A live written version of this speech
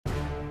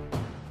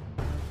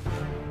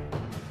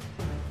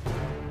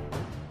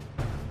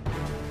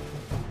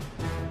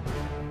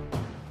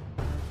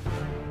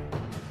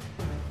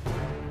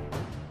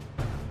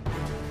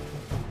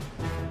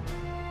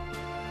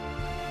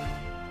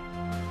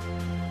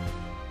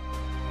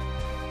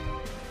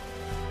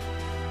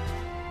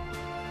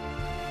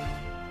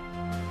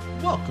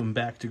Welcome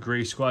back to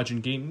Gray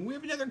Squadron Gaming. We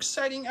have another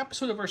exciting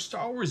episode of our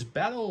Star Wars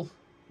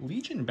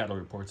Legion Battle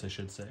Reports, I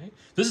should say.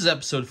 This is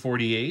episode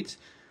 48.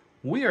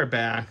 We are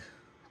back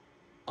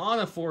on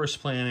a forest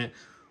planet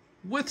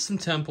with some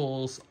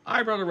temples.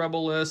 I brought a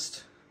rebel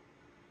list.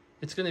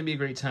 It's going to be a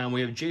great time.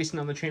 We have Jason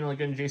on the channel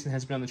again. Jason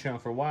has been on the channel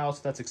for a while, so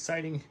that's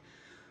exciting.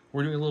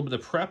 We're doing a little bit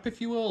of prep, if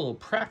you will, a little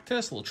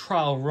practice, a little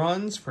trial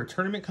runs for a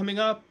tournament coming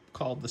up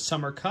called the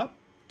Summer Cup.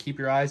 Keep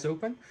your eyes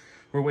open.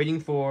 We're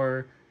waiting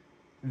for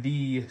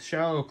the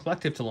Shadow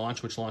Collective to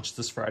launch, which launched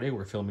this Friday.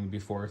 We're filming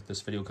before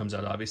this video comes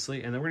out,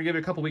 obviously. And then we're going to give it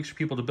a couple weeks for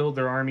people to build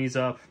their armies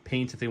up,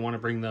 paint if they want to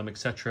bring them,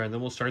 etc. And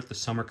then we'll start the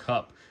Summer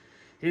Cup.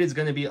 It is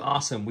going to be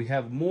awesome. We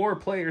have more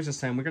players this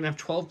time. We're going to have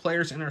 12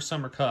 players in our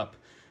Summer Cup.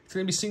 It's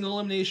going to be single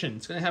elimination.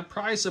 It's going to have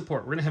prize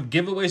support. We're going to have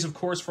giveaways, of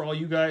course, for all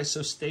you guys,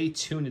 so stay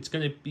tuned. It's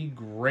going to be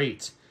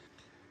great.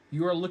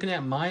 You are looking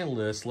at my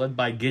list led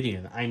by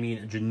Gideon. I mean,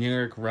 a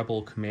generic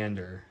Rebel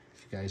commander.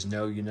 If you guys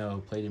know, you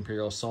know. Played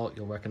Imperial Assault,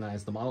 you'll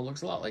recognize the model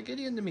looks a lot like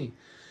Gideon to me.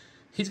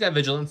 He's got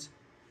vigilance.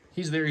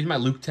 He's there. He's my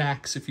Luke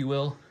tax, if you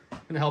will.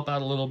 Going to help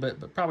out a little bit,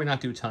 but probably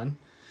not do a ton.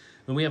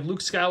 Then we have Luke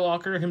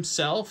Skywalker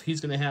himself.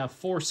 He's going to have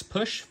Force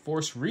Push,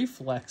 Force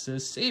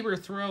Reflexes, Saber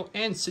Throw,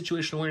 and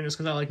Situational Awareness,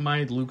 because I like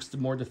mine. Luke's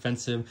more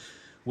defensive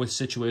with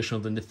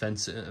situational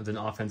than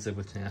offensive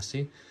with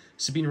Tenacity.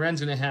 Sabine Wren's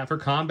going to have her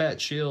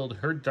Combat Shield,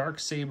 her Dark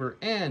Saber,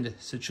 and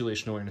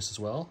Situational Awareness as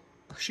well.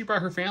 She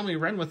brought her family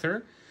Wren with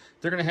her.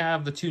 They're going to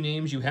have the two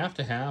names you have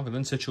to have, and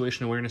then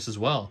Situational Awareness as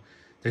well.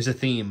 There's a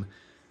theme.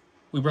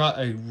 We brought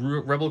a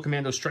Rebel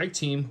Commando Strike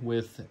Team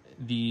with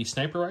the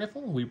Sniper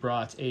Rifle. We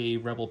brought a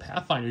Rebel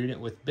Pathfinder unit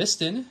with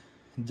Biston,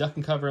 Duck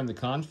and Cover, and the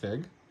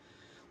Config.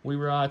 We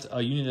brought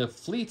a unit of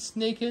Fleets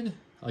naked,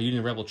 a unit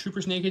of Rebel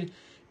Troopers naked,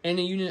 and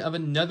a unit of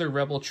another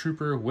Rebel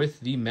Trooper with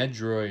the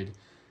Medroid.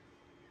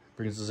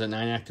 Brings us at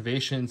 9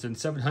 activations and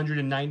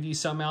 790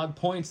 some odd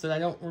points that I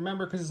don't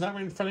remember because it's not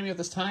right in front of me at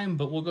this time,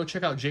 but we'll go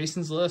check out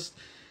Jason's list,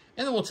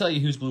 and then we'll tell you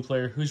who's blue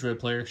player, who's red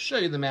player, show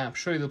you the map,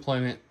 show you the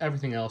deployment,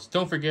 everything else.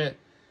 Don't forget,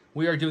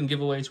 we are doing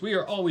giveaways. We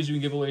are always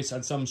doing giveaways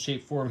on some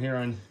shape, form here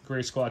on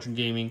Gray Squadron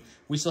Gaming.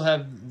 We still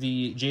have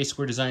the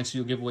J-Square Design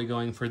Studio giveaway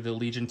going for the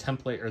Legion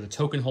template, or the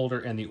token holder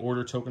and the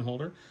Order token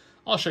holder.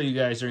 I'll show you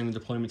guys during the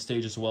deployment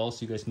stage as well,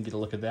 so you guys can get a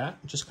look at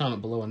that. Just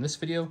comment below on this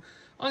video.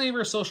 On any of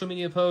our social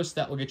media posts,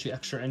 that will get you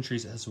extra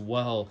entries as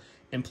well.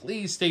 And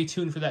please stay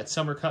tuned for that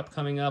Summer Cup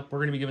coming up. We're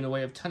going to be giving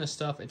away a ton of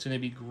stuff. It's going to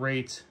be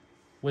great.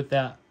 With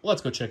that,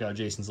 let's go check out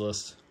Jason's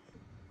list.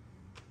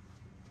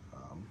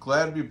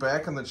 Glad to be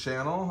back on the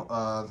channel.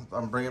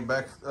 I'm bringing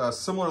back a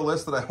similar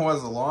list that I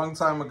was a long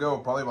time ago,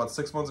 probably about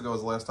 6 months ago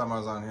was the last time I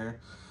was on here.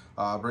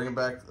 Bringing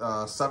back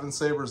 7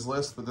 Sabers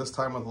list, but this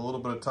time with a little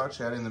bit of touch,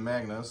 adding the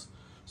Magnus.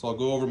 So I'll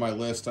go over my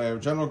list. I have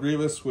General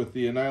Grievous with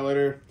the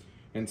Annihilator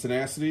and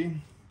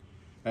Tenacity.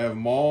 I have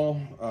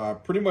Maul,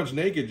 pretty much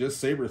naked, just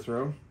Saber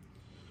Throw.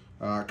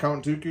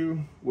 Count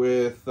Dooku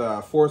with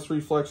Force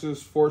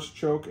Reflexes, Force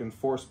Choke, and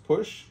Force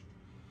Push.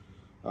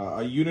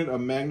 A unit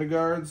of Magna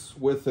Guards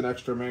with an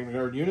extra Magna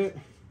Guard unit.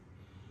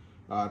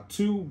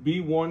 2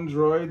 B1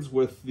 droids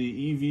with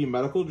the EV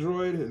Medical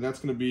Droid, and that's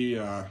going to be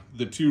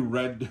the 2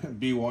 red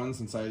B1s,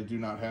 since I do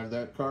not have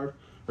that card,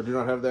 or do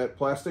not have that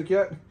plastic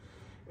yet.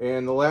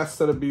 And the last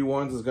set of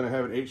B1s is going to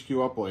have an HQ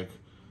uplink.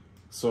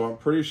 So I'm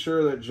pretty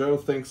sure that Joe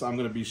thinks I'm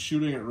going to be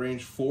shooting at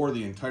range 4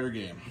 the entire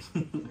game.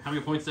 How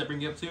many points does that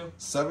bring you up to?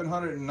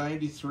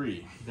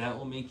 793. That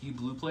will make you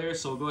blue player.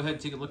 So we'll go ahead and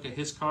take a look at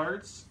his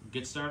cards,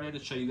 get started, to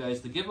show you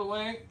guys the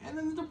giveaway, and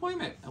then the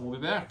deployment. And we'll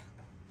be back.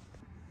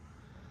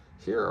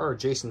 Here are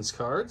Jason's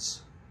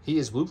cards. He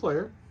is blue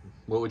player.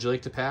 What would you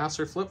like to pass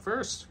or flip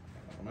first?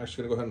 I'm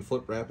actually going to go ahead and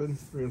flip Rapid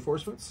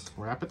Reinforcements.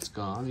 Rapid's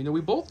gone. You know,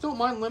 we both don't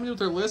mind limited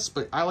with our lists,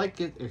 but I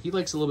like it. He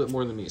likes it a little bit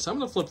more than me. So I'm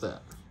going to flip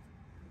that.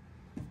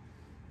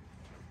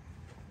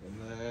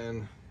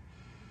 And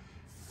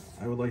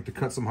I would like to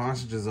cut some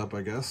hostages up,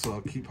 I guess, so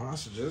I'll keep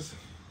hostages.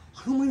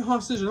 I don't mind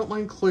hostages, I don't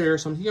mind clear,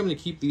 so I think I'm going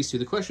to keep these two.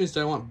 The question is,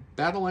 do I want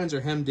battle lines or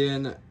hemmed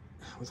in?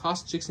 With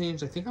hostage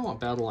exchange, I think I want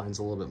battle lines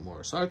a little bit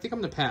more. So I think I'm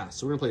going to pass.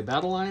 So we're going to play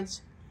battle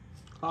lines,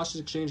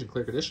 hostage exchange, and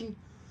clear condition.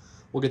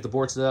 We'll get the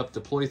board set up,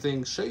 deploy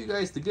things, show you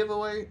guys the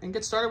giveaway, and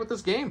get started with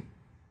this game.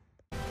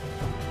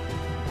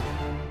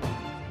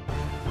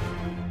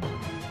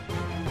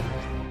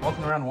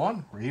 Welcome to round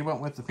 1, where he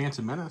went with the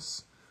Phantom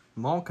Menace.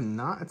 Maul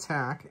cannot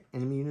attack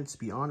enemy units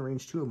beyond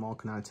range 2 of Maul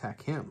cannot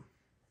attack him.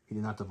 He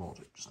did not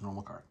divulge it, just a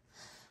normal card.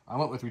 I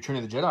went with Return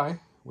of the Jedi,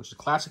 which is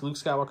classic Luke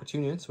Skywalker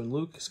 2 units. When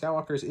Luke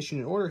Skywalker is issued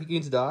an order, he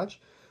gains a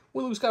dodge.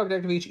 When Luke Skywalker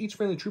activates, each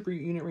friendly trooper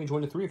unit range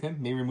 1 to 3 of him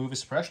may remove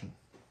his suppression.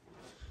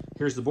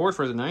 Here's the board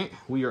for the night.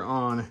 We are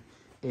on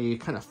a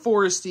kind of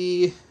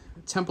foresty,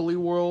 temple-y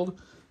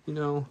world. You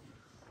know,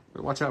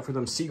 watch out for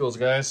them seagulls,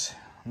 guys.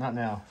 Not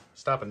now.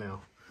 Stop it now.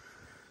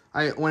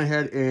 I went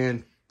ahead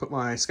and put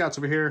my scouts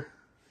over here.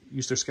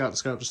 Used their scout to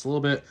scout just a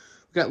little bit.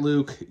 We got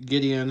Luke,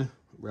 Gideon,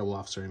 Rebel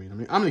Officer, I mean,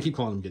 I'm going to keep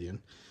calling him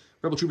Gideon.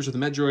 Rebel Troopers with the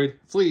Medroid,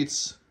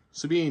 Fleets,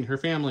 Sabine, her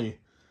family,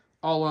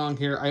 all along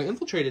here. I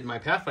infiltrated my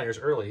Pathfinders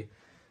early,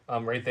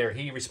 right there.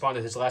 He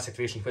responded to his last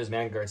activation, he put his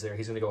man guards there.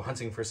 He's going to go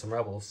hunting for some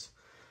rebels.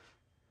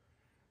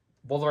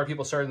 both of our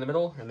people started in the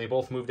middle, and they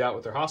both moved out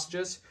with their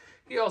hostages.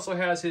 He also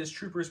has his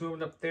troopers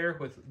moving up there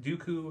with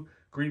Dooku,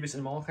 Grievous,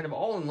 and Maul, kind of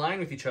all in line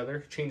with each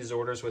other. Changes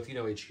orders with, you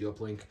know, HQ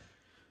uplink.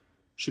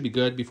 Should be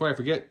good. Before I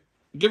forget,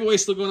 giveaway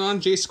still going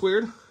on, J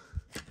Squared.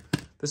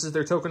 This is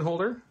their token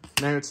holder.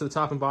 Magnets to the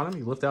top and bottom.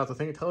 You lift out the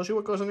thing, it tells you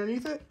what goes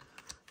underneath it.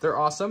 They're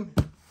awesome.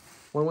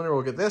 One winner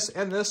will get this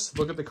and this.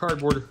 Look at the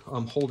cardboard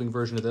holding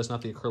version of this,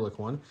 not the acrylic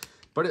one.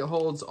 But it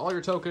holds all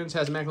your tokens,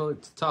 has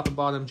magnet to the top and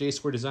bottom, J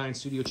Square Design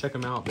Studio, check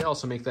them out. They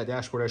also make that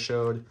dashboard I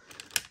showed.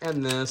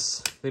 And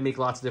this. They make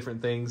lots of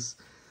different things.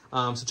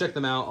 So check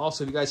them out.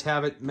 Also, if you guys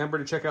have it, remember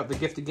to check out the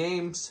Gifted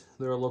Games.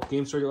 They're a local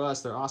game store to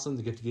us. They're awesome.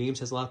 The Gifted Games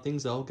has a lot of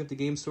things that all Gifted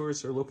Game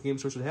stores or local game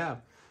stores would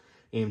have.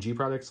 AMG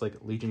products like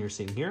Legion you're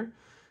seeing here.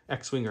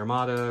 X-Wing,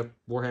 Armada,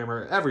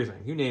 Warhammer,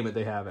 everything. You name it,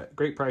 they have it.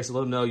 Great prices.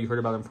 Let them know you heard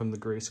about them from the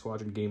Gray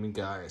Squadron Gaming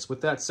guys. With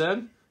that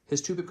said,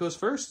 his 2-bit goes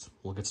first.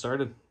 We'll get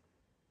started.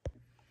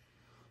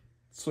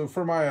 So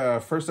for my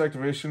first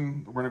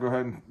activation, we're going to go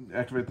ahead and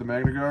activate the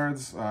Magna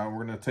Guards. We're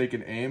going to take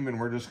an aim, and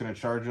we're just going to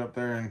charge up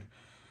there and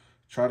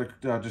try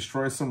to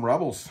destroy some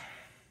rebels.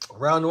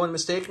 Round one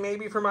mistake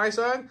maybe for my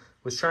side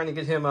was trying to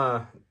get him,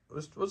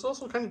 was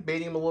also kind of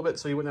baiting him a little bit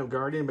so he wouldn't have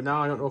Guardian, but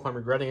now I don't know if I'm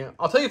regretting it.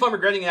 I'll tell you if I'm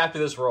regretting it after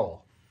this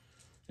roll.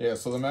 Yeah,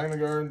 so the Magna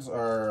Guards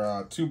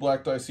are 2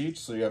 black dice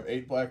each, so you have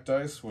 8 black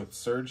dice with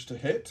Surge to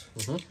hit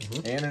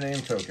and an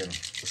aim token.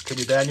 This could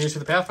be bad news for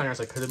the Pathfinders.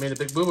 I could have made a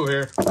big boo-boo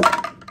here.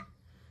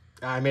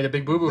 I made a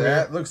big boo-boo here.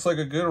 That looks like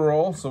a good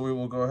roll, so we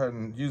will go ahead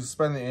and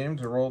spend the aim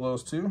to roll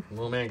those 2.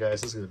 Oh man,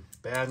 guys, this is a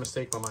bad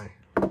mistake by mine.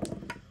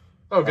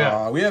 Oh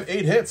god. We have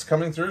 8 hits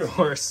coming through.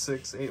 4,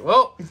 6, 8.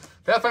 Well,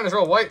 Pathfinders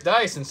roll white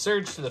dice and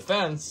Surge to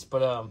defense,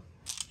 but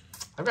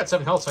I've got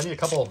 7 health, so I need a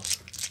couple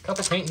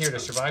paint here to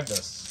survive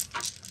this.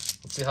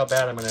 Let's see how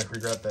bad I'm gonna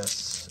regret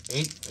this.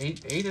 8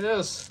 it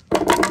is.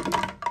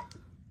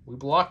 We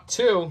blocked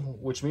 2,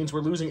 which means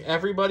we're losing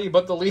everybody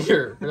but the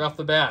leader right off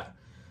the bat.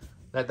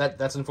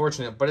 That's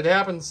unfortunate, but it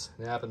happens.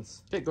 It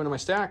happens. Okay, going to my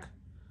stack.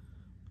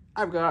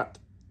 I've got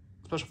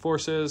Special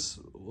Forces.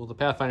 Well, the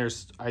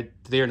Pathfinders,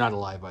 they are not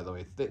alive, by the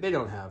way. They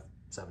don't have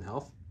 7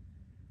 health.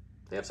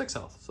 They have 6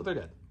 health, so they're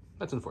dead.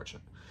 That's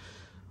unfortunate.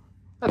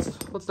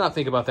 Let's not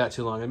think about that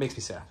too long. It makes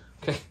me sad.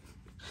 Okay.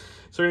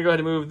 So we're going to go ahead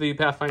and move the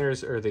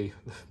Pathfinders, or the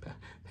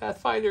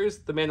Pathfinders,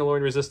 the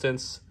Mandalorian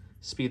Resistance,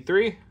 speed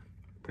 3,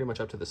 pretty much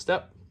up to the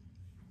step.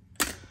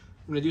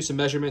 I'm going to do some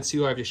measurements, see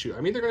who I have to shoot.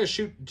 I'm either going to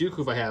shoot Dooku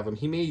if I have him.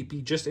 He may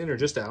be just in or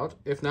just out.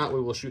 If not, we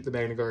will shoot the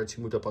Magna Guards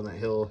who moved up on that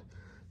hill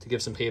to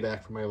give some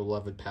payback for my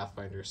beloved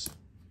Pathfinders.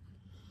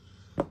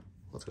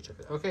 Let's go check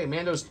it. Okay,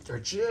 Mandos are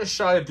just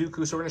shy of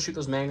Dooku, so we're going to shoot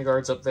those Magna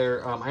Guards up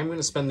there. I'm going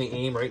to spend the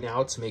aim right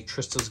now to make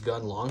Trista's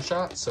gun long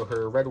shot, so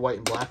her red, white,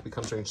 and black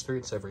becomes range 3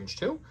 instead of range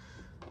 2.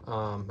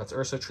 That's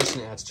Ursa.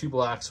 Tristan adds 2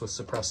 blacks with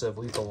suppressive.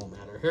 Lethal won't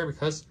matter here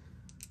because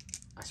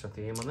I spent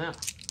the aim on that.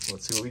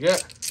 Let's see what we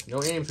get.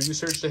 No aims. We do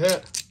Surge to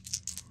hit.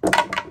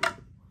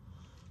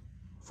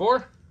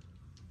 4.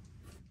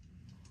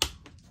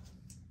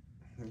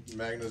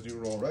 Magnus do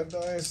roll red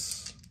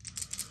dice.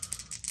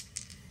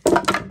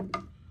 3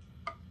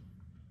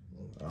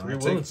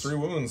 wounds. 3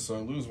 wounds, so I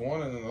lose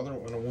 1 and another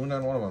and a wound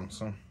on one of them.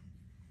 So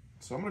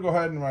I'm gonna go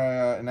ahead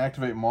and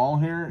activate Maul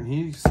here, and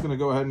he's gonna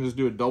go ahead and just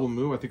do a double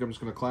move. I think I'm just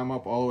gonna climb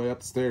up all the way up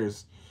the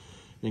stairs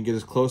and get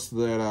as close to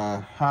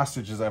that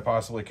hostage as I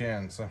possibly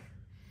can. So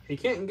he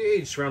can't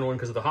engage round 1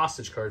 because of the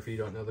hostage card. If you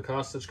don't know, the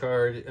hostage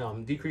card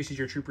decreases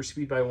your trooper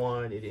speed by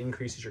 1. It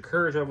increases your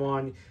courage by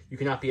 1. You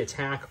cannot be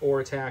attack or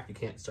attack. You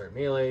can't start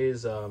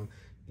melees.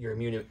 You're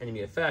immune to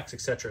enemy effects,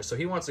 etc. So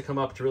he wants to come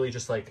up to really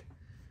just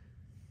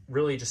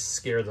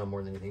scare them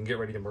more than anything. Get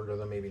ready to murder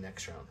them maybe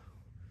next round.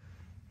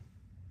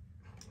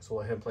 So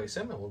we'll let him place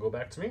him, and we'll go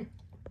back to me.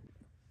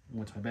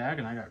 Went to my bag,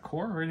 and I got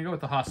core. We're going to go with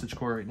the hostage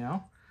core right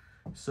now.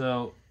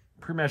 So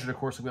pre-measured, of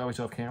course, like we always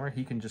do off camera.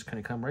 He can just kind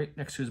of come right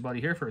next to his body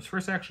here for his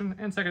first action,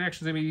 and second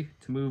action is going to be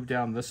to move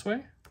down this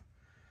way.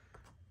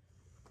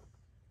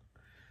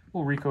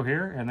 We'll Rico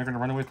here, and they're going to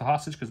run away with the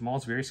hostage because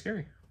Maul's very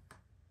scary.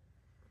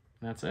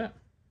 And that's it.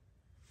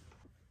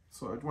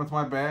 So I went to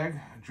my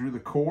bag, drew the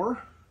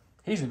core.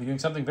 He's going to be doing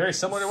something very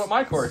similar to what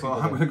my core is. So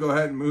I'm going to go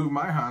ahead and move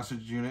my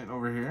hostage unit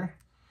over here.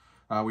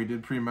 We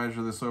did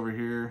pre-measure this over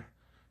here,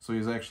 so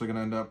he's actually going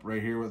to end up right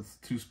here with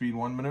 2 speed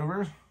 1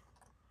 maneuvers.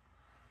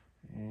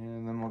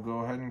 And then we'll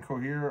go ahead and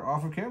cohere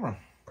off of camera.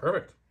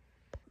 Perfect.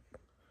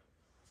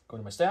 Go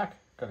to my stack,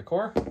 got a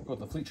core, go with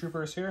the fleet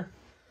troopers here.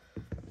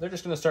 They're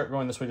just going to start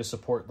going this way to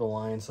support the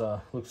lines.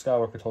 Luke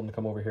Skywalker told him to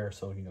come over here,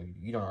 so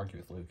you don't argue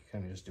with Luke. You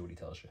kind of just do what he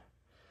tells you.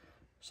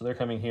 So they're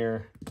coming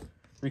here,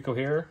 Rico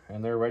here,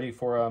 and they're ready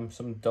for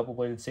some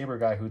double-bladed saber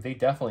guy who they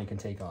definitely can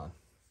take on.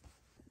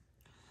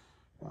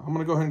 I'm going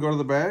to go ahead and go to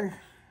the bag.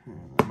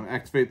 I'm going to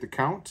activate the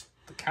count.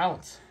 The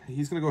count.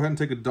 He's going to go ahead and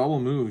take a double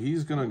move.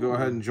 He's going to go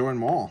ahead and join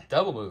Maul.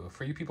 Double move.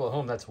 For you people at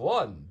home, that's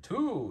 1,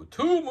 2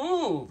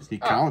 moves. He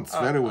counts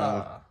very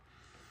well.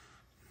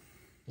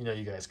 You know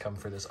you guys come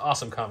for this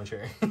awesome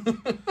commentary.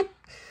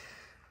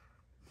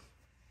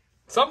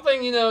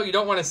 Something, you know, you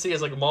don't want to see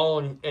is like Maul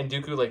and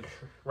Dooku like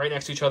right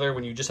next to each other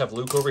when you just have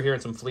Luke over here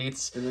and some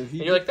fleets. And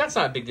you're like, that's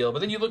not a big deal. But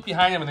then you look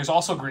behind him and there's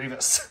also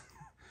Grievous.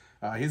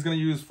 He's going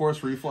to use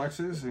Force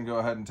Reflexes and go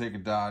ahead and take a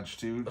dodge,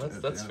 too.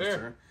 That's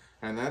fair.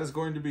 And that is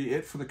going to be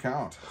it for the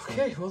count.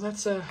 Okay, well,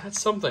 that's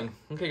something.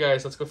 Okay,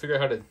 guys, let's go figure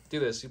out how to do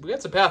this. We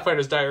got some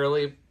Pathfinders die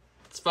early.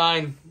 It's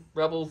fine.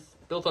 Rebel,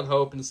 built on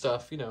hope and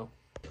stuff, you know.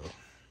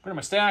 Go to my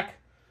stack.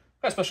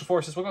 Got Special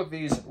Forces. We'll go with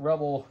these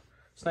Rebel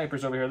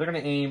snipers over here. They're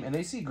going to aim, and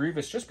they see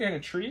Grievous just behind a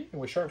tree. And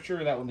with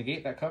Sharpshooter, that will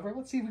negate that cover.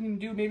 Let's see if we can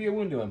do maybe a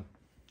wound to him.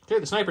 Okay,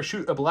 the snipers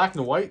shoot a black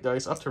and a white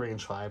dice up to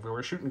range 5, and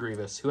we're shooting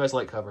Grievous, who has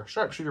light cover.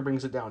 Sharpshooter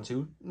brings it down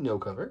to no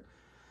cover.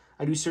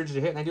 I do Surge to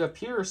hit, and I do have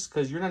Pierce,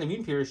 because you're not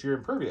immune Pierce, you're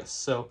impervious.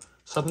 So,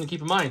 something to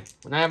keep in mind.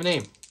 When I have an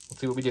aim, let's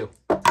see what we do.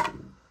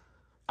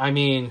 I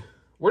mean,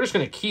 we're just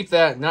going to keep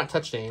that, not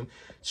touch to aim.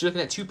 So, you're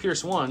looking at 2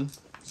 Pierce 1.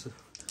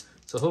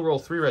 So he'll roll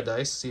 3 red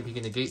dice, see if he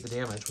can negate the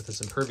damage with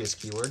his impervious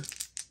keyword.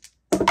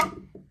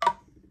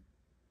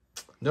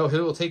 No, he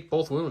will take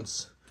both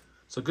wounds.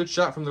 So good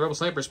shot from the Rebel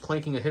Snipers,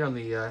 planking a hit on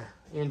the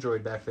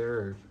android back there.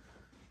 Or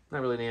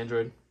not really an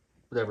android,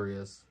 whatever he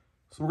is.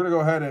 So we're going to go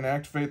ahead and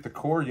activate the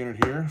core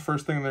unit here.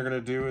 First thing they're going to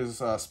do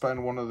is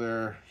spend one of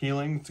their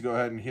healing to go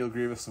ahead and heal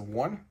Grievous of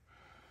 1.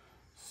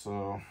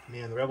 So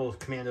man, the Rebel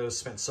Commandos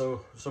spent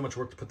so much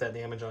work to put that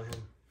damage on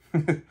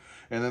him.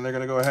 And then they're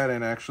going to go ahead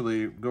and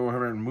actually go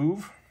ahead and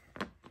move.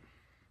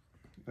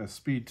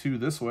 Speed 2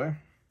 this way.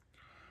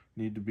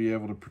 Need to be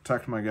able to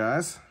protect my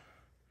guys.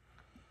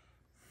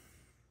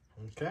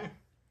 Okay.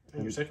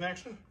 And your second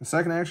action? The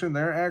second action,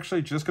 they're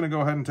actually just going to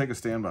go ahead and take a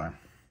standby.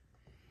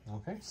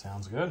 Okay,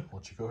 sounds good.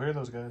 Let you go hear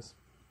those guys.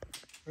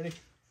 Ready?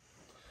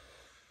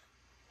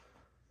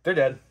 They're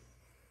dead.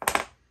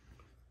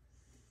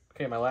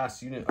 Okay, my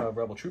last unit of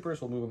Rebel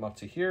Troopers, we'll move them up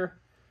to here.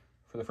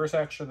 For the first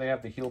action, they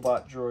have the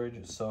Healbot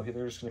droid, so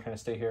they're just going to kind of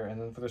stay here. And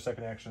then for their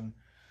second action,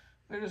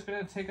 they're just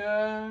going to take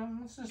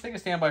let's just take a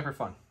standby for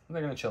fun.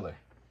 They're going to chill there.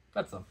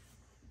 That's them.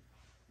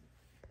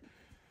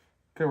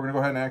 Okay, we're going to go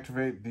ahead and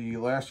activate the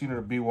last unit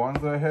of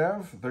B1s that I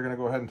have. They're going to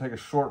go ahead and take a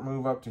short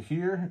move up to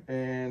here,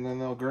 and then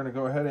they're going to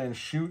go ahead and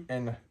shoot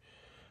and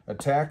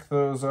attack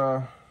those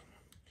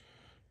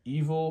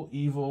evil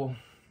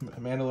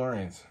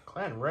Mandalorians.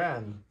 Clan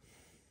Ren.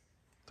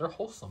 They're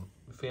wholesome.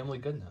 Family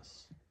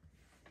goodness.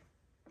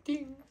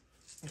 Ding.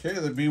 Okay,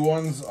 the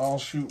B1s all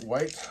shoot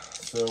white,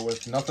 so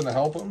with nothing to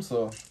help them,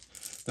 so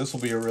this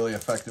will be a really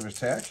effective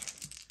attack.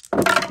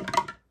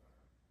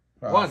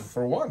 1.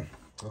 For 1.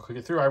 We'll click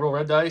it through. I roll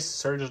red dice,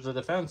 surges to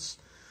defense.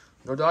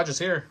 No dodges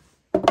here.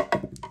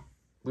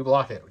 We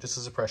block it, just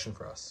a suppression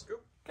for us.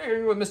 Okay, here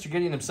we go with Mr.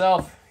 Gideon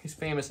himself. He's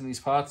famous in these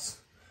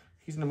pots.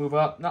 He's going to move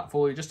up, not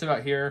fully, just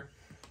about here.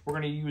 We're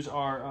going to use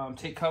our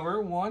take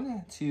cover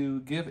 1 to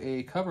give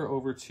a cover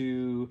over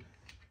to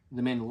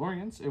the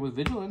Mandalorians. And with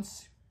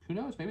Vigilance, who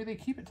knows, maybe they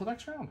keep it till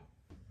next round.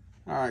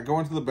 Alright,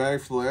 going to the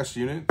bag for the last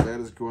unit. That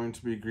is going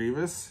to be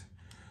Grievous.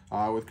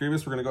 With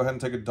Grievous, we're going to go ahead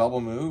and take a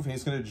double move.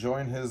 He's going to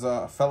join his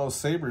fellow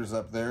Sabers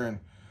up there and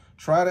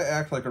try to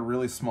act like a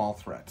really small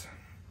threat.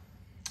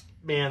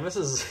 Man, this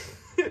is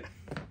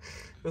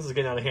this is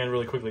getting out of hand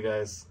really quickly,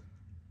 guys.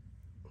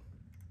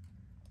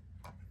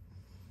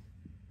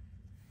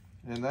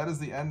 And that is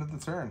the end of the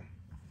turn.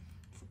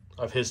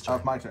 Of his turn.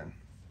 Of my turn.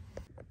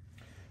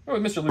 We're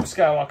with Mr. Luke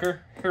Skywalker,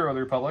 Hero of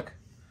the Republic.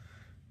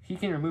 He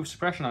can remove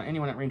suppression on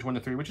anyone at range 1 to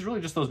 3, which is really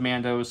just those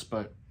Mandos,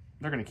 but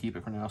they're going to keep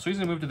it for now. So he's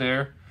going to move to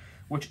there,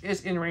 which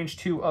is in range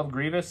 2 of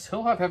Grievous.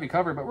 He'll have heavy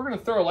cover, but we're going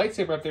to throw a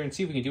lightsaber up there and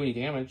see if we can do any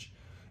damage.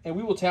 And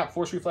we will tap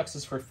Force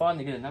Reflexes for fun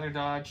to get another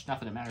dodge,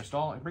 not that it matters at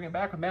all, and bring it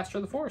back with Master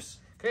of the Force.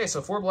 Okay,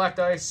 so 4 black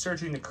dice,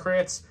 surging to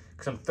crits,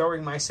 because I'm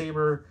throwing my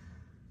saber.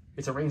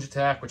 It's a ranged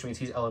attack, which means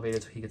he's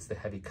elevated, so he gets the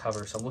heavy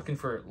cover. So I'm looking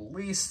for at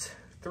least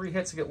 3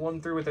 hits to get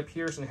 1 through with a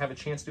Pierce and have a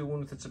chance to do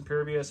 1 with its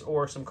Impervious,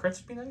 or some crits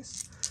would be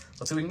nice.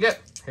 Let's see what we can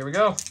get. Here we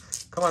go.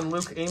 Come on,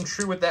 Luke, aim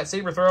true with that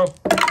saber throw.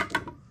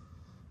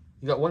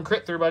 You got 1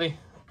 crit through, buddy.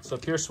 So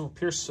Pierce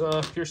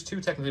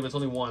 2 technically, but it's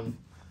only 1.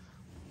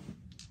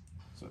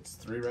 So it's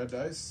 3 red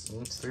dice?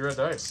 It's 3 red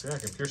dice. Yeah, I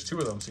can pierce 2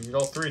 of them, so you need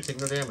all 3, take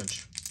no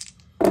damage.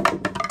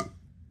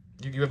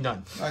 You have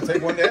none. I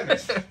take 1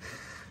 damage.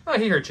 Oh,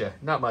 he hurt you.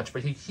 Not much,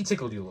 but he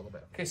tickled you a little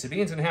bit. Okay,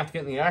 Sabine's going to have to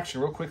get in the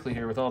action real quickly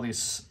here with all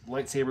these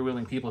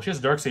lightsaber-wielding people. She has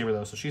a Darksaber,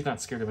 though, so she's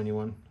not scared of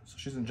anyone. So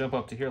she's going to jump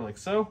up to here like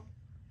so.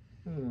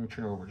 Turn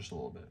her over just a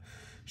little bit.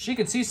 She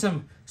can see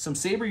some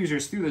saber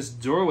users through this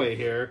doorway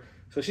here.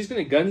 So she's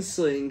going to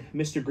gunsling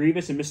Mr.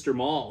 Grievous and Mr.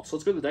 Maul. So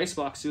let's go to the dice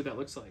box, see what that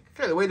looks like.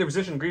 Okay, the way they're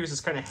positioned, Grievous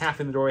is kind of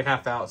half in the doorway,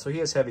 half out. So he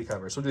has heavy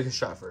cover. So we'll do his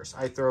shot first.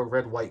 I throw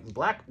red, white, and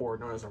black, or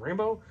known as a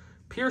rainbow.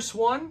 Pierce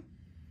 1.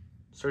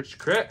 Search to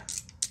crit.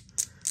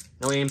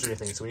 No aims or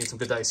anything, so we need some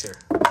good dice here.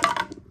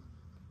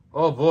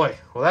 Oh boy.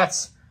 Well,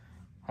 that's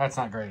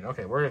not great.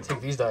 Okay, we're going to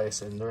take these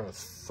dice and we're going to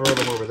throw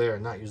them over there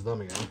and not use them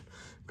again.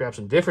 Grab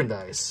some different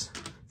dice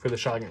for the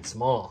shot against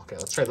Maul. Okay,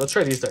 let's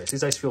try these dice.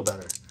 These dice feel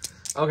better.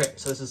 Okay,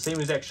 so this is the same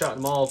exact shot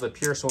in Maul. The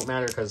Pierce won't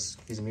matter because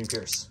he's immune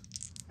Pierce.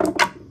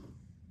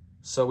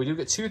 So we do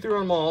get 2 through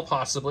on Maul,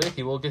 possibly.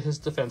 He will get his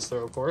defense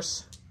throw, of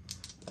course.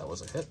 That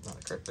was a hit, not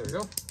a crit. There we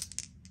go.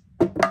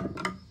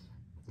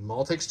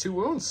 Maul takes 2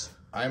 wounds.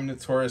 I'm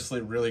notoriously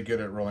really good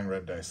at rolling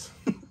red dice.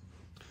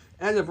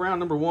 End of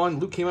round number 1.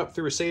 Luke came up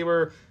through a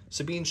saber.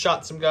 Sabine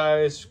shot some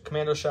guys.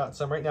 Commando shot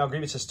some. Right now,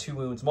 Grievous has 2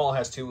 wounds. Maul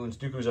has 2 wounds.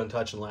 Dooku's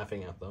untouched and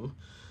laughing at them.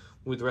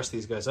 Move the rest of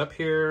these guys up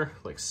here,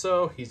 like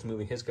so. He's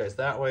moving his guys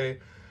that way.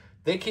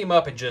 They came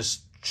up and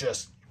just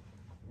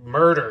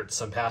murdered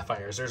some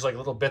Pathfinders. There's like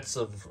little bits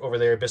of over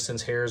there,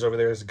 Biston's hairs over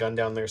there. There's a gun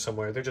down there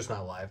somewhere. They're just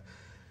not alive.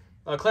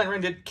 Clan Ren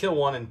did kill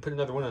one and put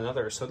another one on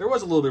another, so there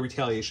was a little bit of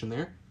retaliation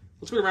there.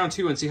 Let's go to round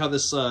 2 and see how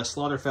this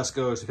slaughter fest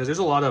goes, because there's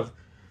a lot of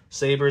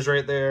sabers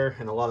right there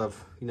and a lot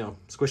of, you know,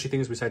 squishy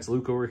things besides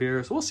Luke over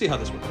here. So we'll see how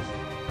this one goes.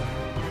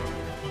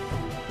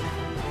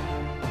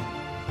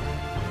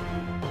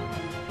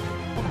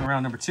 Welcome to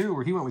round number 2,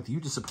 where he went with You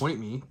Disappoint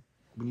Me.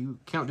 When you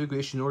count Dooku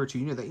issue an order to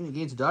a unit, that unit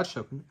gains a dodge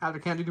token. After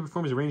Count Dooku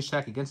performs a ranged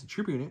attack against a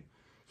troop unit,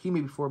 he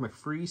may perform a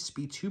free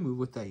speed 2 move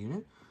with that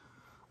unit.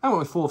 I went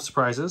with Full of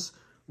Surprises.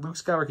 Luke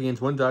Skywalker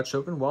gains 1 dodge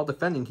token. While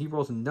defending, he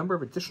rolls a number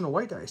of additional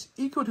white dice,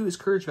 equal to his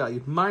courage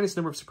value, minus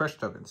number of suppression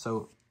tokens.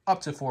 So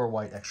up to 4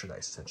 white extra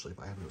dice, essentially, if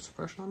I have no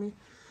suppression on me.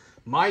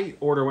 My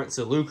order went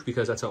to Luke,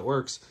 because that's how it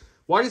works.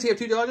 Why does he have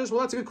 2 dodges? Well,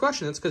 that's a good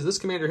question. It's because this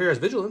commander here has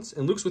Vigilance,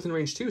 and Luke's within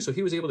range 2, so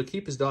he was able to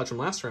keep his dodge from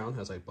last round,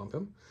 as I bump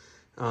him.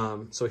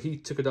 So he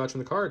took a dodge from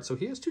the card, so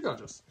he has 2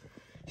 dodges.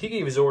 He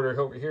gave his order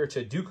over here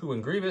to Dooku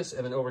and Grievous,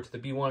 and then over to the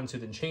B1s, who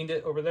then chained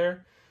it over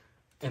there.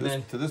 And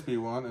then to this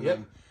B1, and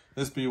then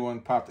this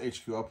B1 popped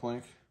HQ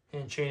uplink.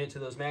 And chained it to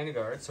those Magna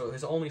Guards. So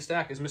his only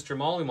stack is Mr.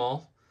 Molly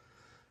Maul.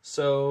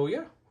 So,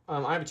 yeah.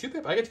 I have a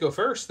 2-pip. I get to go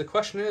first. The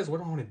question is, what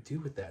do I want to do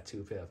with that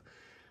 2-pip?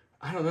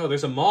 I don't know.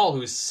 There's a Maul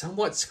who's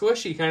somewhat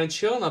squishy, kind of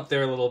chilling up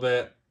there a little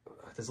bit.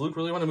 Does Luke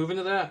really want to move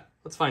into that?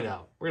 Let's find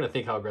out. We're going to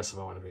think how aggressive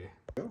I want to be.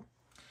 We're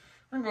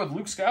going to go with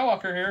Luke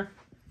Skywalker here.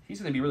 He's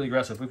going to be really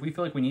aggressive. If we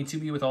feel like we need to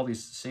be with all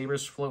these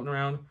sabers floating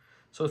around.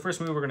 So the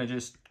first move, we're going to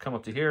just come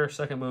up to here.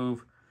 Second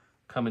move,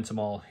 come into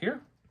Maul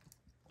here.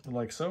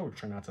 Like so. We're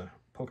trying not to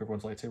poke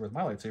everyone's lightsaber with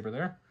my lightsaber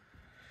there.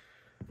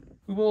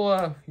 We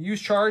will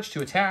use charge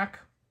to attack.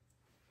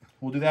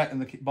 We'll do that in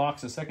the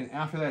box in a second.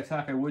 After that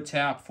attack, I would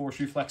tap Force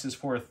Reflexes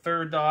for a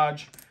 3rd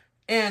dodge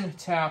and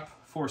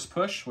tap Force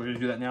Push. We're going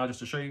to do that now just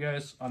to show you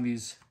guys on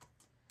these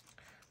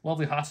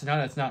lovely hostage. Now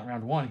that's not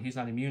round 1. He's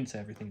not immune to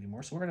everything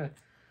anymore. So we're going to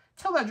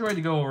tell that droid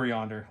to go over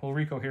yonder. We'll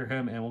Rico hear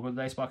him, and we'll go to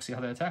the dice box, see how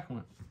that attack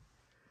went.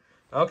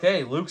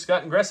 Okay, Luke's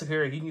gotten aggressive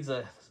here. He needs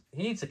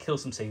to kill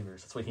some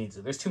sabers. That's what he needs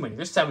to do. There's too many.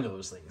 There's 7 of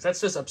those things.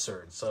 That's just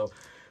absurd. So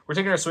we're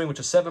taking our swing, which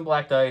is 7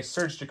 black dice,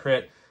 surge to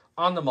crit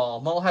on the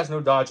Maul. Maul has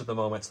no dodge at the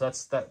moment, so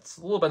that's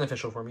a little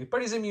beneficial for me.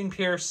 But he's immune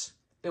pierce.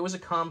 It was a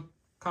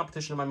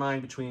competition in my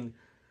mind between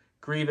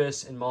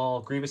Grievous and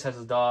Maul. Grievous has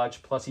his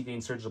dodge, plus he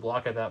gains surge to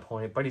block at that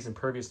point, but he's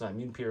impervious, not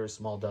immune pierce.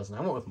 Maul doesn't.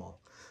 I went with Maul.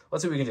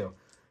 Let's see what we can do.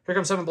 Here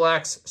comes 7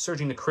 blacks,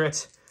 surging to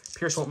crit.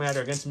 Pierce won't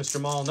matter against Mr.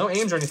 Maul. No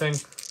aims or anything.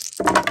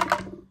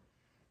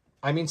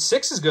 I mean,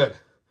 6 is good.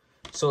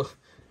 So,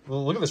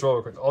 well, look at this roll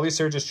real quick. All these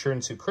surges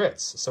turn to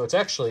crits. So it's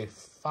actually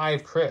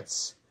 5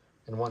 crits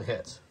and 1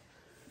 hit.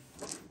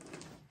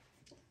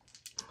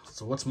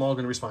 So what's Maul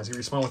going to respond? Is he going to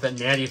respond with that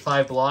natty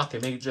 5 block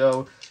and make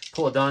Joe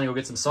pull it down and go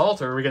get some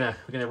salt, or are we gonna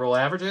roll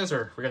averages,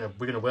 or we're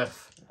gonna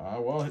whiff?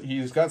 Well,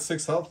 he's got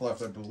 6 health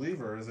left, I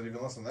believe, or is it even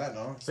less than that?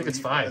 No, I think it's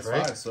 5,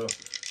 right? 5, so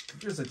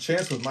there's a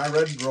chance with my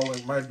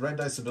red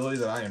dice ability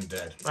that I am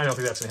dead. I don't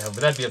think that's gonna happen,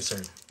 but that'd be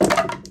absurd.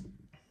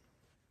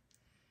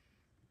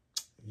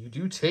 You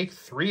do take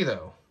 3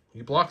 though.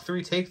 You block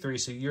 3, take 3,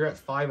 so you're at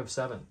 5 of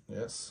 7.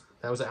 Yes.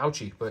 That was an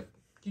ouchie, but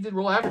you did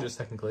roll averages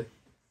technically.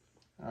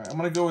 All right, I'm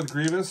gonna go with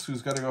Grievous,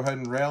 who's got to go ahead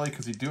and rally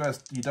because he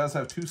does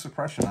have 2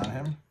 suppression on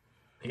him.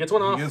 He gets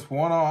 1 off. He gets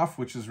 1 off,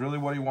 which is really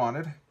what he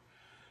wanted.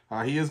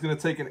 He is going to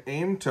take an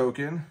aim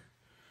token,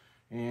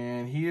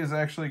 and he is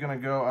actually going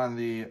to go on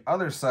the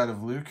other side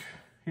of Luke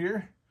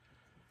here.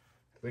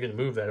 We can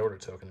move that order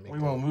token. We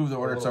will move the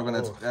order token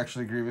that's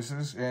actually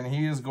Grievous's, and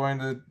he is going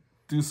to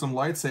do some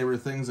lightsaber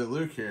things at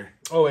Luke here.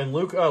 Oh, and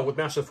Luke, with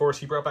Master of the Force,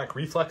 he brought back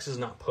reflexes,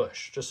 not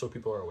push, just so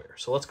people are aware.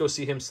 So let's go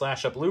see him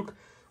slash up Luke.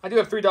 I do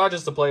have 3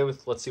 dodges to play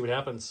with. Let's see what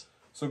happens.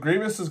 So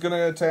Grievous is going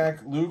to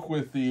attack Luke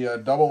with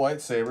the double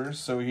lightsabers.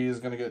 So he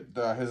is going to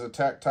get his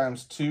attack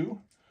times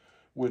 2,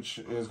 which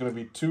is going to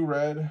be 2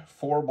 red,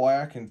 4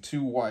 black, and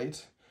 2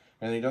 white.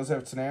 And he does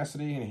have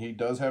tenacity, and he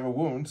does have a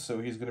wound, so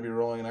he's going to be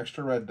rolling an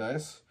extra red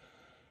dice.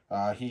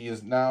 He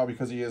is now,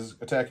 because he is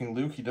attacking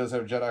Luke, he does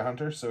have Jedi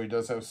Hunter, so he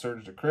does have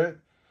surge to crit.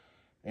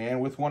 And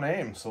with 1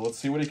 aim, so let's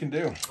see what he can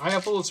do. I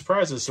have full of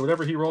surprises, so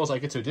whatever he rolls, I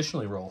get to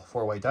additionally roll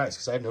 4 white dice,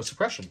 because I have no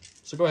suppression.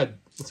 So go ahead.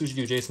 Let's see what you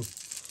do, Jason.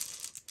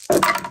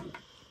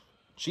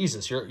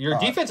 Jesus, your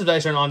defensive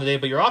dice aren't on today,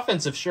 but your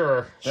offensive,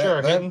 sure.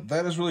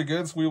 That is really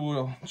good, so we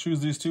will choose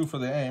these 2 for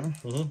the aim.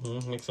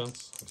 Makes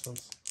sense.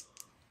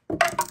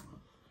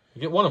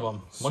 You get 1 of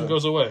them. One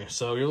goes away.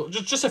 So you're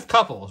just a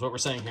couple is what we're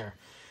saying here.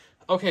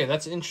 Okay,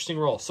 that's an interesting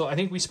roll. So I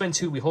think we spend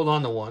 2, we hold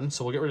on to 1,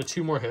 so we'll get rid of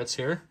 2 more hits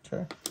here.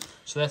 Okay.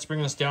 So that's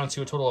bringing us down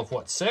to a total of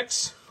what,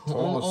 6?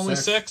 Only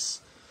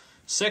 6.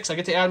 6. I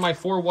get to add my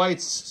 4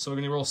 whites, so we're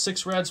going to roll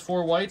 6 reds,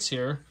 4 whites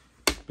here.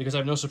 because I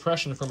have no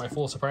suppression for my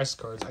full surprises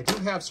cards. I do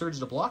have Surge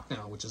to block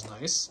now, which is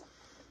nice.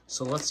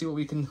 So let's see what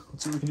we can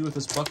do with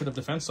this bucket of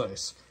defense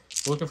dice.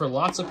 We're looking for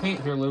lots of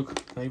paint here,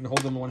 Luke. I even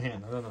hold them in one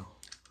hand. I don't know.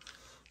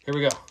 Here we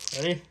go.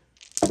 Ready?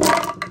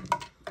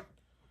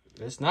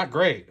 It's not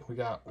great. We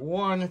got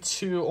 1,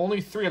 2,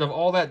 only 3 out of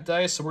all that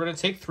dice. So we're gonna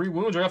take 3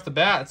 wounds right off the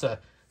bat. It's an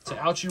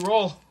ouchie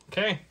roll.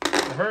 Okay,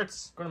 it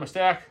hurts. Go to my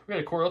stack. We got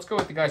a core. Let's go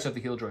with the guys who have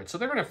the heal droids. So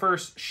they're gonna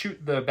first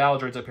shoot the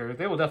battle droids up here.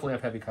 They will definitely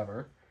have heavy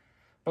cover.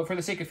 But for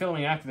the sake of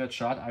filming after that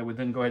shot, I would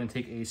then go ahead and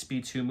take a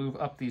speed 2 move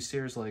up these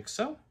stairs like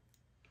so.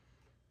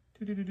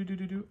 Train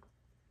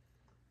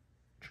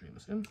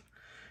this in.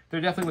 They're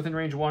definitely within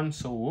range 1,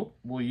 so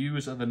we'll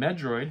use the med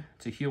droid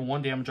to heal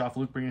 1 damage off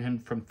Luke, bringing him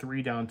from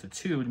 3 down to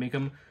 2 to make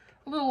him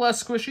a little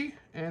less squishy,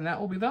 and that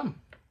will be them.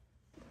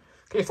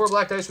 Okay, 4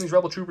 black dice from these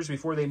Rebel Troopers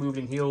before they moved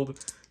and healed.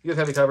 You have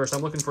heavy cover, so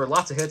I'm looking for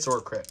lots of hits or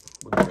a crit.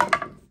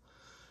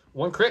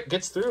 1 crit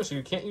gets through, so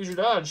you can't use your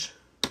dodge.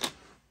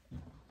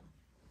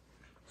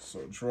 So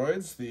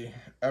droids, the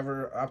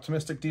ever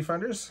optimistic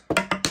defenders.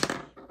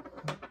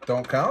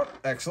 Don't count.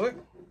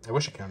 Excellent. I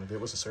wish it counted. It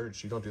was a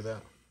surge. You don't do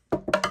that.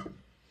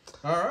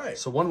 All right.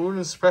 So 1 wound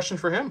and suppression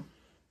for him.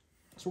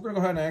 So we're going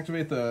to go ahead and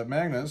activate the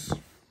Magnas.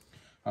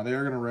 They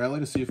are going to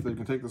rally to see if they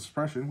can take the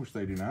suppression, which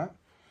they do not.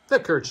 They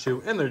have courage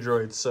too, and they're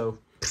droids, so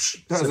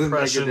doesn't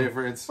make a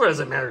difference. What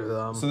does it matter to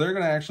them? So they're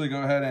going to actually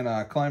go ahead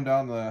and climb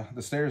down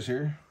the stairs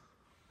here.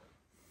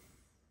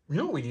 You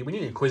know what we need? We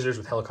need Inquisitors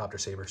with helicopter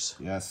sabers.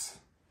 Yes.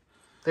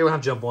 They won't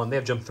have jump 1. They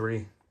have jump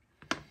 3.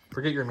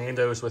 Forget your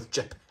Mandos with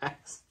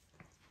jetpacks.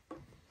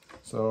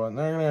 So and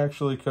they're going to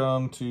actually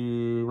come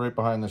to right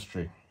behind this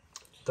tree.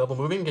 Double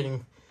moving,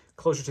 getting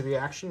closer to the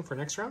action for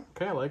next round.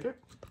 Okay, I like it.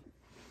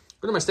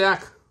 Go to my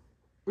stack.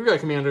 We've got a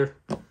commander.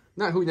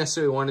 Not who we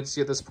necessarily wanted to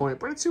see at this point,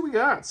 but it's who we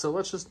got. So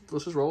let's just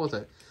roll with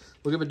it.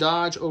 We'll give a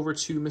dodge over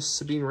to Miss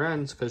Sabine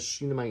Wren because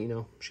she might,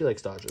 she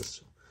likes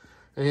dodges.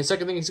 And the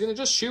second thing, he's going to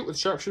just shoot with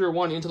Sharpshooter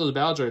 1 into those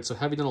battle droids. So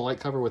heavy on a light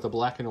cover with a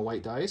black and a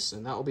white dice,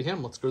 and that will be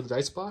him. Let's go to the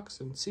dice box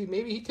and see.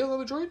 Maybe he killed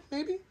another droid.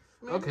 Maybe.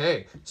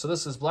 Okay, so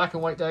this is black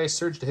and white dice,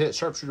 surge to hit,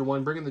 Sharpshooter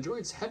 1, bringing the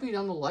droids heavy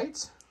down the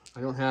light.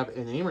 I don't have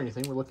an aim or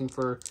anything. We're looking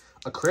for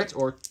a crit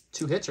or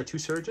 2 hits or 2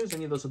 surges.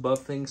 Any of those above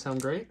things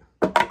sound great.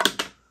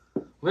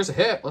 Well, there's a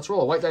hit. Let's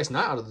roll a white dice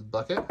not out of the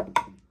bucket.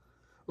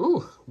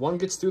 Ooh, 1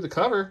 gets through the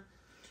cover.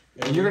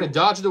 And you're going to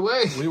dodge it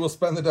away. We will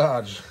spend the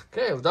dodge.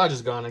 Okay, the dodge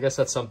is gone. I guess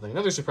that's something.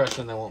 Another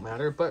suppression that won't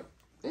matter, but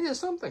it is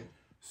something.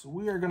 So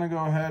we are going to go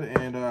ahead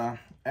and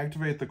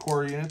activate the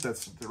core unit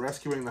that's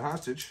rescuing the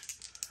hostage.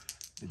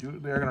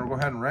 They're going to go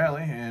ahead and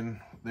rally, and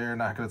they're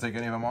not going to take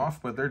any of them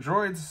off, but they're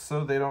droids,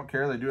 so they don't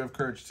care. They do have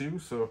courage too,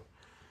 so...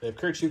 They have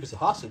courage too because the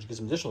hostage gives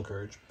them additional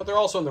courage, but they're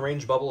also in the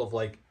range bubble of,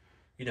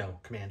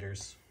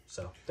 commanders,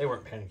 so they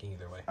weren't panicking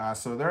either way.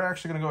 So they're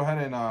actually going to go ahead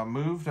and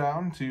move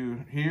down to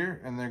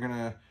here, and they're going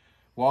to...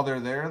 While they're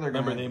there,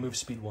 Remember, they move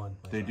speed 1.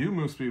 They do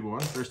move speed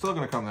 1. They're still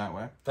going to come that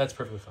way. That's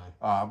perfectly fine.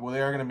 Well,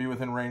 they are going to be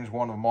within range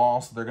 1 of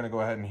maul, so they're going to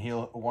go ahead and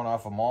heal 1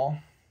 off of maul.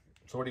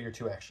 So what are your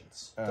 2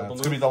 actions? It's going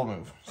to be double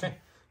move. Okay.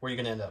 Where are you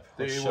going to end up?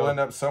 They will end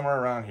up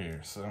somewhere around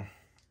here. So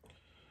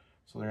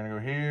they're going to go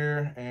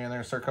here, and they're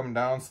going to start coming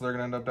down, so they're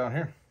going to end up down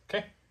here.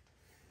 Okay.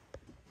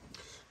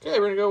 Okay,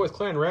 we're going to go with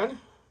Clan Ren.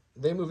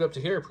 They moved up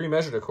to here,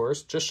 pre-measured, of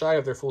course, just shy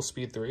of their full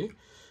speed 3.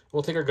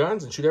 We'll take our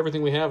guns and shoot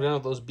everything we have down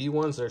at those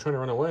B1s that are trying to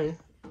run away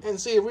and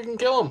see if we can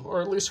kill them,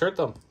 or at least hurt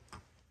them.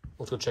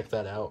 Let's go check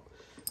that out.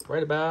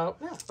 Right about...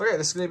 Yeah. Okay,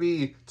 this is going to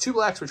be 2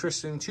 blacks for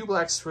Tristan, 2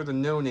 blacks for the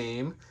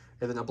no-name,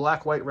 and then a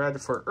black, white,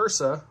 red for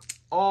Ursa.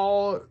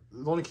 The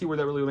only keyword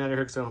that really will matter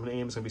here, because I don't have an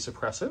aim, is going to be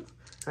suppressive.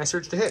 And I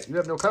surge to hit. You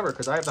have no cover,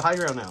 because I have the high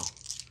ground now.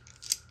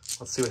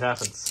 Let's see what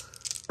happens.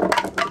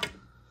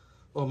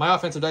 Well, my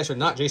offensive dice are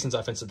not Jason's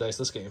offensive dice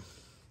this game.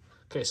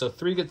 Okay, so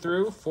 3 get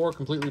through, 4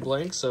 completely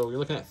blank, so you're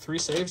looking at 3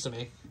 saves to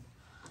me.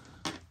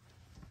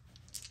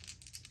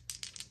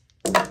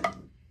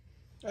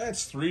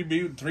 That's 3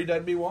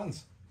 dead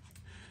B1s.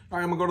 All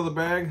right, I'm going to go to the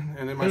bag,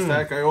 and in my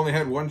stack, I only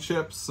had 1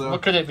 chip, so...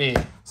 What could it be?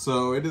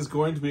 So it is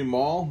going to be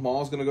Maul.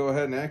 Maul's going to go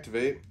ahead and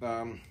activate.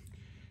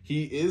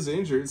 He is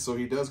injured, so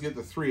he does get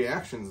the 3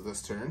 actions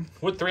this turn.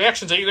 What 3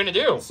 actions are you going to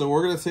do? So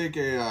we're going to take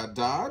a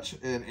dodge,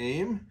 an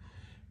aim,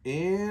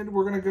 and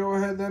we're going to go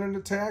ahead then and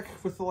attack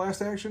with the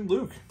last action,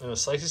 Luke. And a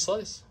slicey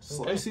slice.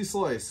 Slicey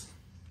slice.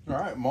 All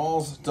right,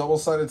 Maul's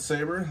double-sided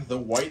saber, the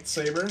white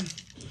saber,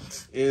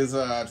 is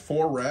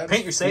 4 red,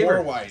 Paint your saber.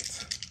 4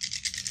 white.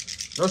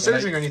 No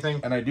surging or anything.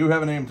 And I do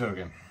have an aim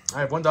token. I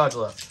have 1 dodge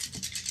left.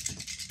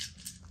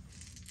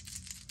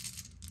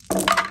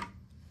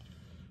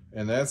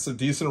 And that's a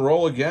decent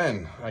roll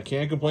again. I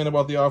can't complain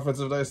about the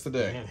offensive dice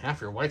today. Man,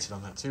 half your whites hit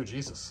on that too.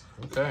 Jesus.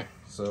 Okay.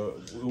 So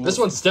this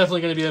one's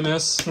definitely going to be a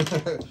miss.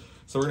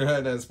 So we're going to go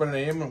ahead and spend an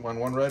aim on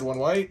 1 red, 1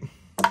 white.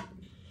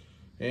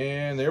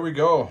 And there we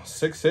go.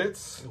 6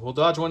 hits. We'll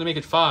dodge 1 to make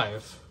it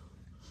 5.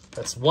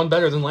 That's 1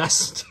 better than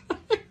last time.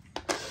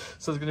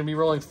 So it's going to be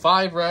rolling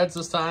 5 reds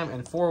this time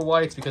and 4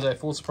 whites because I have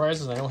full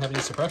surprises and I don't have any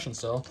suppression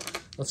still.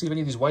 Let's see if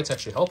any of these whites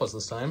actually help us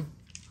this time.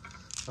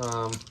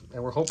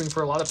 And we're hoping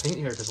for a lot of paint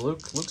here because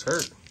Luke's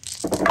hurt.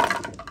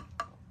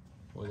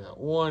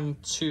 1,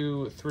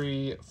 2,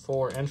 3,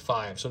 4, and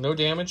 5. So no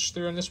damage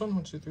through on this one.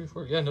 1, 2, 3,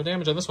 4. Yeah, no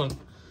damage on this one.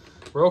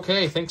 We're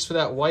okay. Thanks for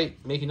that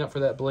white, making up for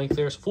that blink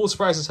there. So full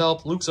surprises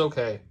help. Luke's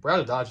okay. We're out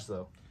of dodges,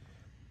 though.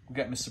 We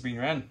got Miss Sabine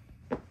Wren.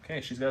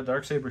 Okay, she's got a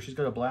Darksaber. She's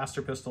got a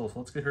blaster pistol. So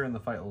let's get her in the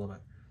fight a little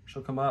bit.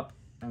 She'll come up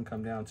and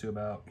come down to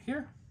about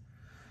here.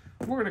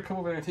 We're going to come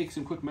over there and take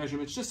some quick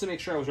measurements just to make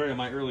sure I was right on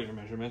my earlier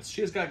measurements.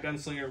 She has got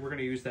Gunslinger. We're going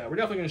to use that. We're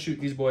definitely going to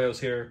shoot these boyos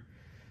here.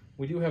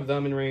 We do have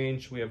them in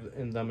range. We have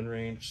them in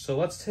range. So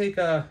let's take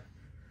a...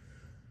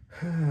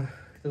 It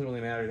doesn't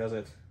really matter, does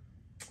it?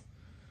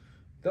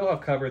 They'll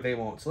have cover. They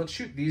won't. So let's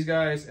shoot these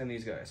guys and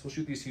these guys. We'll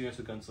shoot these two units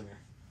with Gunslinger.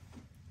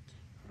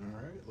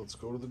 All right, let's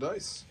go to the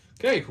dice.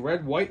 Okay,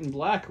 red, white, and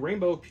black.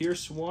 Rainbow,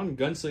 Pierce 1,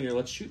 Gunslinger.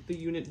 Let's shoot the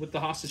unit with the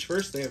hostage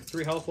first. They have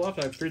 3 health left.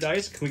 I have 3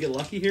 dice. Can we get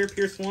lucky here?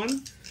 Pierce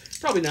 1?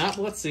 Probably not,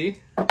 but let's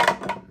see.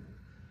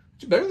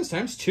 Do better this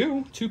time. It's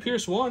 2. 2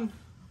 Pierce 1.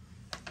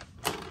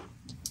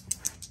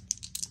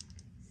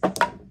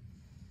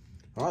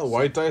 Well, the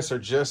white dice are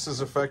just as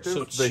effective.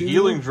 So the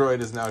healing droid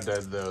is now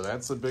dead, though.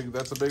 That's a big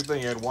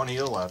thing. You had 1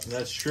 heal left.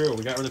 That's true.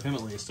 We got rid of him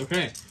at least.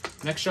 Okay.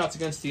 Next shot's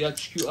against the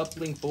HQ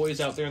uplink boys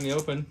out there in the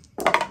open.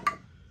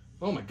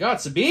 Oh my God,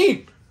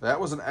 Sabine!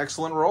 That was an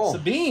excellent roll.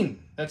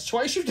 Sabine! That's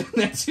twice you've done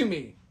that to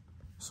me.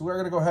 So we're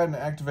going to go ahead and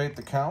activate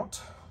the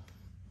count.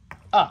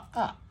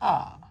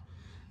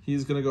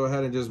 He's going to go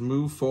ahead and just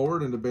move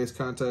forward into base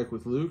contact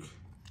with Luke.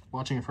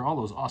 Watching for all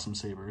those awesome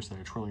sabers that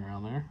are twirling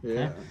around there. Yeah.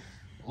 Okay.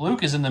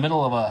 Luke is in the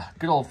middle of a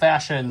good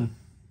old-fashioned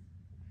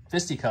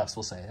fisticuffs,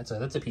 we'll say.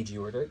 That's a PG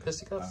word, right?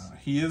 Fisticuffs?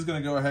 He is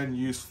going to go ahead and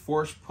use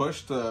force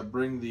push to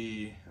bring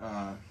the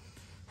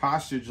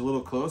hostage a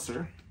little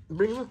closer.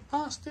 Bring the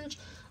hostage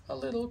a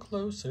little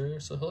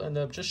closer. So he'll end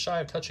up just shy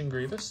of touching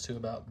Grievous to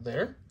about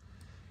there.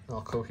 And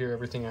I'll cohere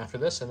everything after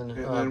this. And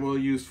then we'll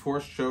use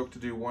force choke to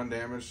do 1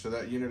 damage to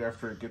that unit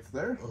after it gets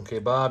there. Okay,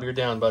 Bob, you're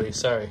down, buddy.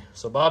 Sorry.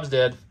 So Bob's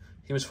dead.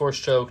 He was force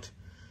choked.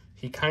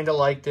 He kind of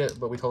liked it,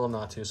 but we told him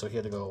not to, so he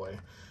had to go away.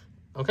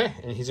 Okay,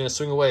 and he's going to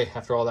swing away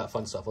after all that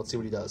fun stuff. Let's see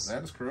what he does.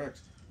 That is correct.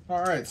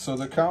 All right, so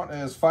the count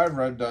is 5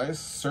 red dice,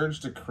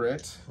 surge to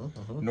crit.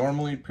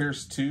 Normally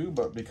Pierce 2,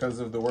 but because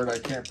of the word I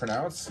can't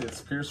pronounce,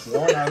 it's Pierce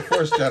 1 on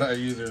Force Jedi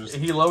users.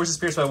 He lowers his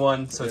Pierce by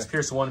 1, so it's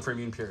Pierce 1 for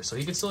immune Pierce. So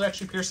he can still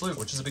actually Pierce Luke,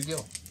 which is a big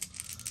deal.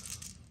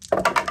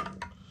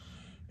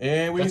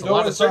 And we That's go a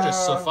lot with of surges,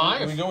 so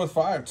 5. We go with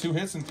 5, 2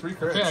 hits and 3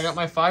 crits. Okay, I got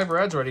my 5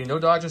 reds ready. No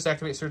dodges to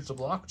activate surge to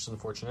block, which is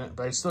unfortunate.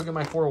 But I still get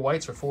my 4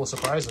 whites for full of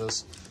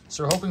surprises.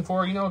 So we're hoping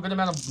for, you know, a good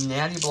amount of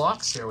natty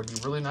blocks here would be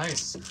really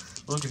nice.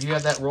 Look, if you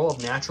had that roll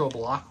of natural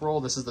block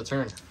roll, this is the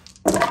turn.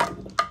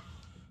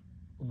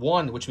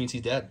 1, which means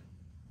he's dead.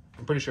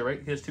 I'm pretty sure,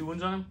 right? He has 2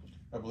 wounds on him?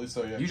 I believe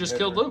so, yeah. You just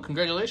killed Luke.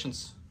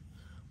 Congratulations.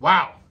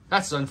 Wow,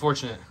 that's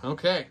unfortunate.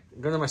 Okay,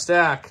 going to my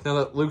stack. Now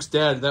that Luke's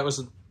dead, that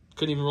was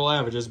couldn't even roll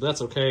averages, but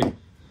that's okay.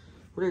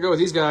 We're going to go with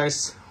these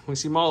guys. We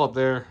see Maul up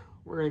there.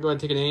 We're going to go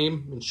ahead and take an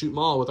aim and shoot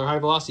Maul. With our high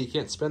velocity, you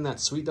can't spend that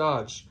sweet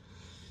dodge.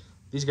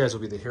 These guys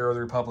will be the hero of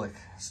the Republic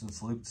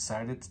since Luke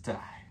decided to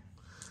die.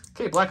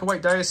 Okay, black and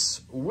white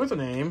dice with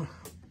an aim.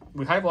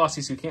 We high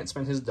velocity, so he can't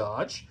spend his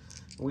dodge.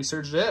 And we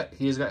surged it.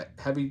 He has got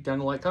heavy down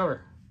to light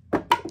cover.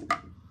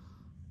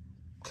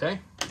 Okay,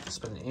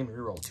 spend an aim and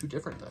reroll 2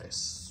 different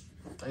dice.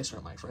 Dice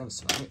aren't my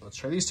friends tonight. Let's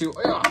try these 2.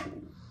 Oh, yeah.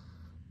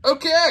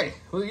 Okay,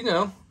 well, you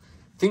know.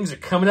 Things are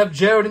coming up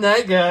Joe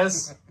tonight,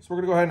 guys. So we're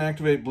going to go ahead and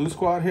activate Blue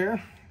Squad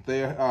here.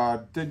 They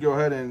did go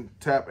ahead and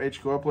tap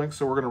HQ uplink,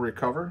 so we're going to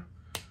recover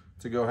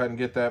to go ahead and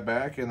get that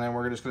back. And then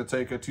we're just going to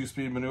take a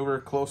 2-speed maneuver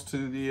close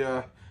to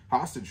the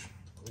hostage.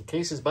 In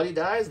case his buddy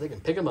dies, they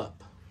can pick him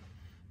up.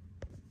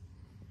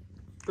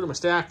 Go to my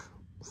stack.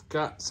 We've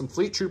got some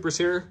fleet troopers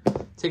here.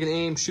 Take an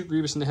aim, shoot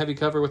Grievous in the heavy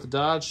cover with the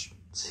dodge.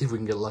 See if we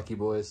can get lucky,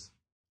 boys.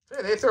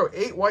 Hey, they throw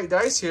 8 white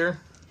dice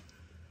here.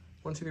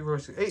 1, 2, 3, 4,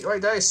 6, 8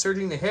 white dice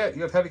surging to hit.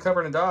 You have heavy cover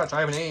and a dodge.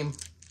 I have an aim.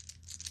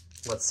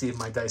 Let's see if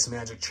my dice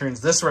magic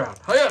turns this round.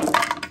 Oh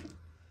yeah!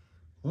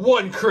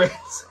 1 crit.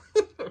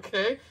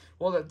 Okay.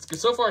 Well, that's,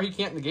 so far he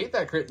can't negate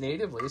that crit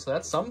natively, so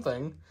that's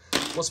something.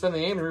 We'll spend the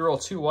aim and reroll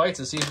 2 whites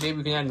to see if maybe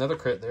we can add another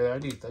crit there.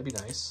 That'd be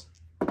nice.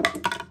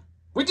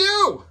 We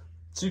do!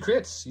 2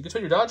 crits. You can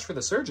spend your dodge for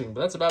the surging,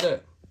 but that's about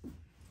it.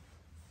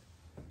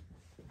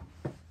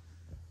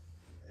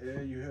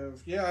 Yeah, you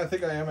have. Yeah, I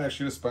think I am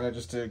actually to spend it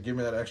just to give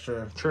me that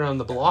extra. Turn on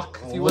the block,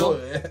 if you will.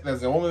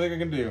 That's the only thing I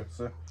can do.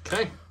 So.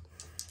 Okay.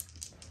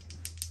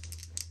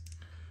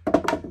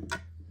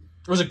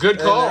 It was a good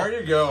call. And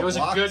there you go. It was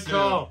a good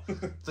call.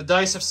 The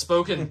dice have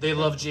spoken. They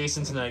love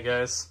Jason tonight,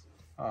 guys.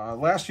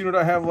 Last unit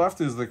I have left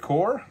is the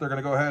core. They're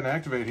going to go ahead and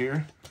activate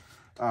here.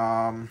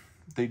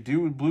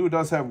 Blue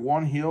does have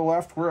 1 heal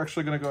left. We're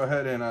actually going to go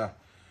ahead and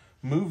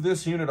move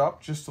this unit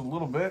up just a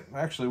little bit.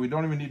 Actually, we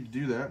don't even need to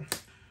do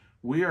that.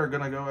 We are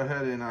going to go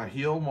ahead and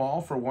heal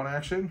Maul for 1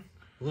 action.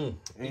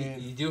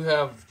 And you do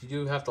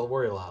have to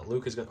worry a lot.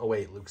 Luke is going to... Oh,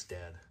 wait. Luke's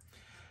dead.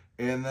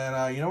 And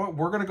then, you know what?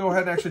 We're going to go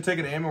ahead and actually take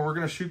an aim, and we're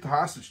going to shoot the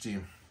hostage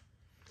team.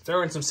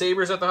 Throwing some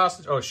sabers at the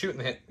hostage. Oh, shooting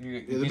the hit.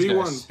 Yeah, the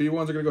B1s.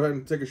 B1s are going to go ahead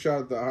and take a shot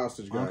at the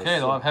hostage guys. Okay,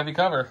 they'll have heavy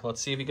cover. Let's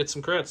see if he gets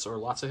some crits or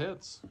lots of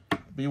hits.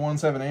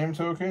 B1s have an aim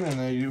token, and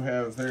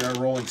they are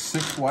rolling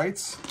 6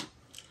 whites.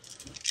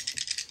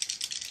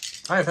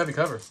 I have heavy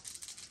cover.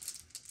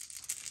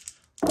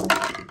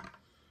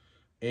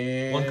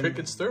 And 1 crit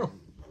gets through.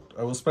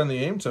 I will spend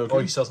the aim token. Oh,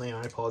 he sells an aim.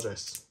 I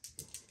apologize.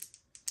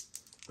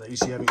 That you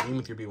see having aim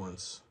with your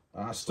B1s.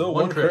 Still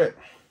 1 crit.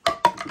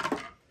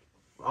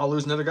 I'll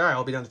lose another guy.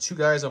 I'll be down to 2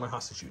 guys on my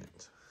hostage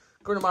unit.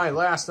 Go to my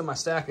last in my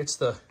stack. It's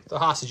the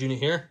hostage unit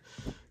here.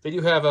 They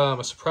do have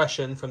a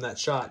suppression from that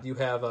shot. Do you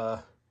have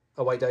a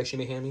white dice you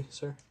may hand me,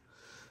 sir?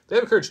 They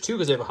have a courage 2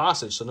 because they have a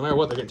hostage, so no matter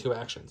what, they're getting 2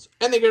 actions.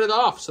 And they get it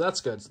off, so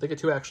that's good. So they get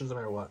 2 actions no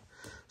matter what.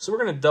 So we're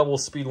going to double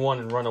speed 1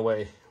 and run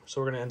away.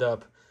 So we're going to end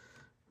up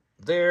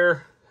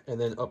there and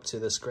then up to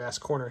this grass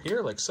corner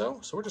here, like so.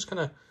 So we're just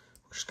kind of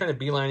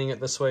beelining it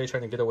this way,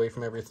 trying to get away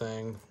from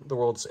everything. The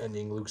world's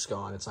ending. Luke's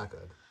gone. It's not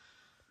good.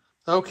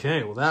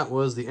 Okay, well, that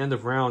was the end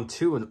of round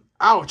 2, and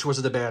ouch, was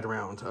it a bad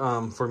round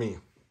for me.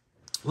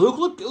 Luke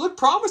looked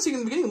promising in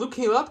the beginning. Luke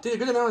came up, did a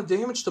good amount of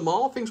damage to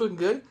Maul. Things looking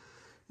good.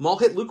 Maul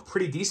hit Luke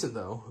pretty decent,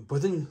 though.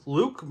 But then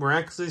Luke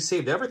miraculously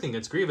saved everything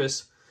against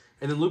Grievous,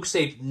 and then Luke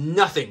saved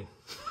nothing.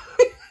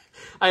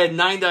 I had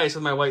 9 dice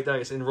with my white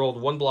dice and rolled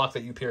 1 block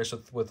that you pierced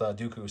with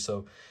Dooku,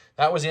 so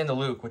that was the end of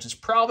Luke, which is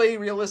probably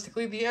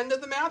realistically the end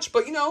of the match.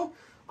 But, you know,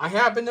 I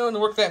have been known to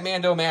work that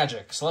Mando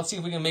magic, so let's see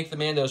if we can make the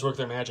Mandos work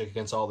their magic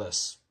against all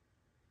this.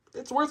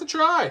 It's worth a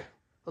try.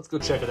 Let's go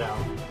check it out.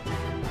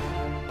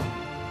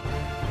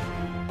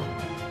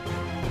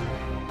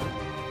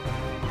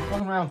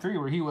 Welcome to round 3,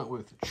 where he went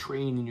with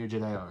training your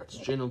Jedi arts.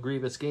 General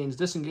Grievous gains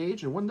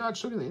disengage and 1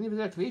 dodge token at the end of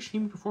his activation. He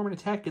may perform an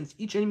attack against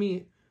each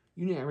enemy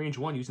unit at range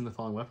 1 using the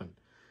following weapon.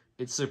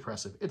 It's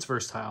suppressive. It's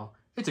versatile.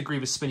 It's a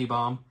Grievous spinny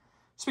bomb.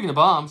 Speaking of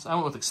bombs, I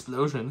went with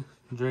explosion.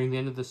 During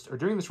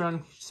this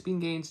round, Sabine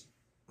gains,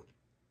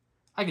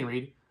 I can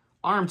read,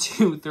 arm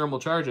 2 thermal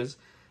charges.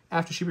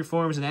 After she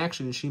performs an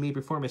action, she may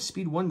perform a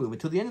speed 1 move.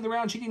 Until the end of the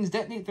round, she gains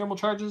detonate thermal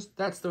charges.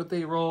 That's what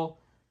they roll.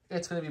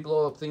 It's going to be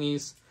blow up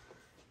thingies.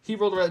 He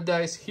rolled a red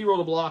dice. He rolled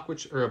a block,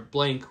 or a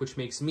blank, which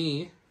makes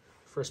me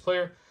first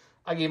player.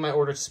 I gave my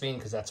order to Sabine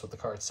because that's what the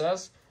card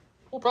says.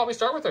 We'll probably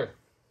start with her.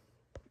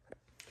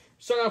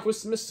 Starting off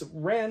with Miss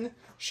Ren.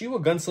 She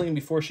will gunsling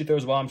before she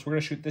throws bombs. We're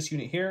going to shoot this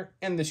unit here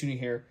and this unit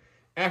here.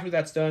 After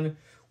that's done,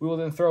 we will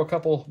then throw a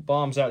couple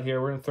bombs out here.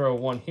 We're going to throw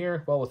 1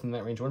 here, well within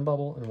that range 1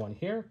 bubble, and 1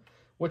 here,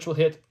 which will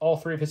hit all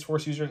 3 of his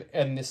force users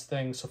and this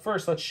thing. So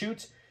first, let's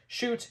shoot,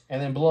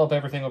 and then blow up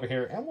everything over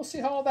here. And we'll see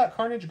how all that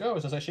carnage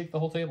goes as I shake the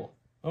whole table.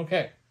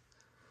 Okay.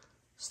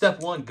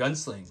 Step 1,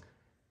 gunsling.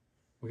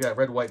 We got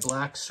red, white,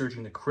 black,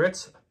 surging to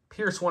crit.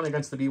 Pierce 1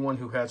 against the B1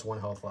 who has 1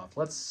 health left.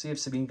 Let's see if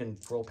Sabine can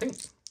roll pink.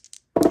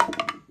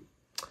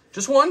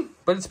 Just 1,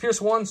 but it's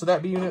Pierce 1, so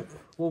that B unit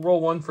will roll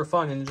 1 for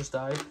fun and just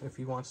die if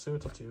he wants to.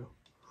 It's up to you.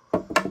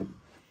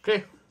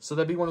 Okay, so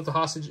that B1 with the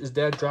hostage is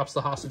dead. Drops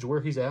the hostage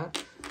where he's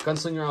at.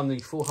 Gunslinger on the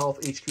full health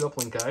HQ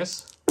uplink,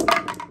 guys.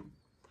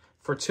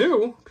 For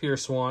 2,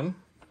 Pierce 1,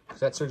 because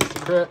that surges to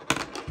crit.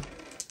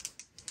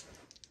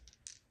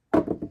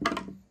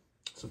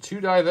 So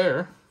 2 die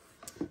there.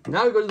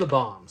 Now we go to the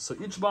bombs. So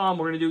each bomb,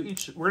 we're gonna do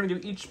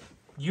each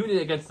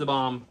unit against the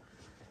bomb.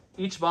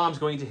 Each bomb's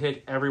going to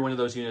hit every one of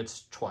those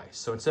units twice.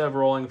 So instead of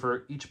rolling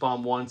for each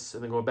bomb once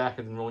and then going back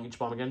and then rolling each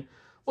bomb again,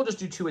 we'll just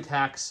do 2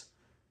 attacks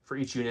for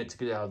each unit to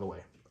get it out of the way.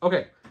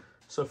 Okay.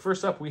 So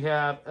first up we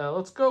have,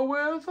 let's go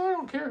with, I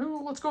don't care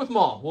who, let's go with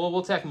Maul. We'll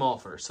attack Maul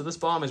first. So this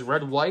bomb is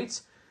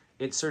red-white.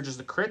 It surges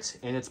the crit,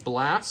 and it's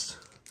blast.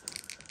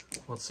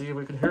 Let's see if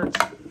we can hurt.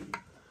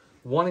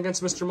 1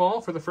 against Mr. Maul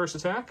for the first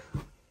attack.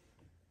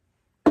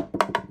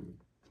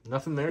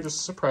 Nothing there,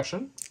 just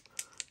suppression.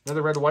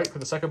 Another red-white for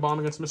the second bomb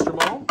against Mr.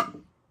 Maul.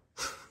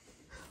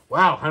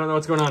 Wow, I don't know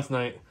what's going on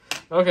tonight.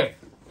 Okay,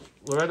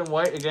 red and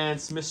white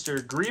against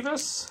Mr.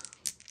 Grievous.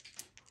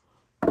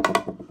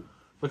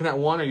 Looking at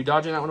 1, are you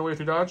dodging that one away with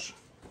your dodge?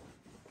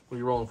 Or are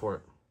you rolling for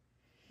it?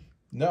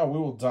 No,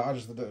 we'll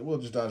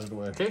just dodge it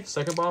away. Okay,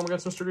 second bomb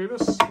against Mr.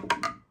 Grievous.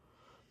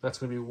 That's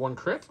going to be 1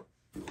 crit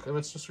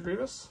against Mr.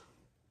 Grievous.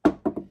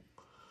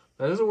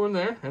 That is a wound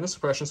there, and a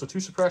suppression. So 2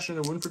 suppression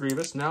and a wound for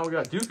Grievous. Now we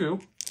got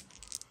Dooku.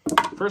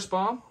 First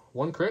bomb,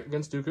 1 crit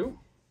against Dooku.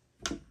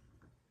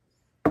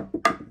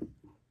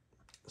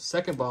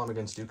 Second bomb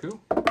against Dooku.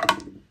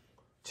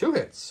 2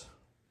 hits.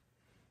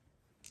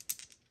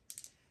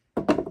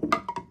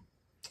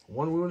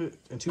 1 wound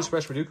and 2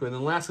 suppression for Dooku. And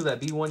then lastly,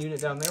 that B1 unit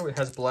down there, it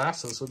has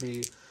blast, so this will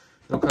be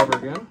no cover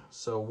again.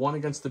 So 1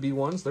 against the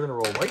B1s. They're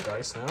going to roll white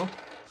dice now.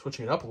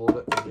 Switching it up a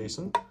little bit for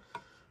Jason.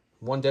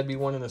 1 dead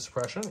B1 and a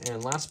suppression.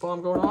 And last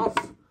bomb going off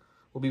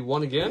will be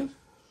 1 again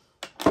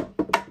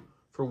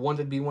for 1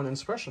 dead B1 and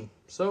suppression.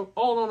 So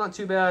all in all, not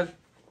too bad.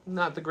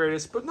 Not the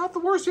greatest, but not the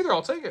worst either.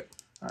 I'll take it.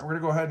 All right, we're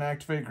going to go ahead and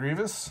activate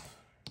Grievous.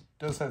 It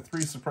does have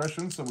 3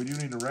 suppressions, so we do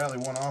need to rally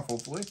 1 off,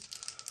 hopefully.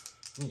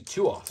 You need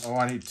 2 off. Oh,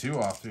 I need 2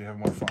 off to have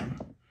more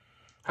fun.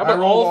 How about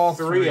all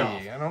 3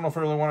 off? I don't know if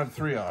I really wanted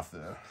 3 off,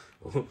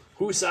 though.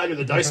 Whose side are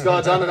the dice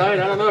gods on tonight?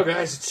 I don't know,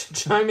 guys.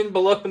 Chime in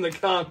below in the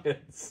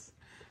comments.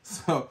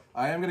 So,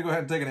 I am going to go ahead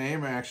and take an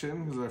aim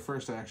action. This is our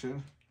first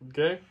action.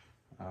 Okay.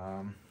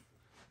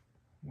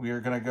 We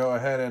are going to go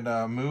ahead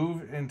and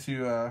move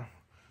into, we're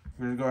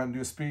going to go ahead and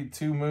do a speed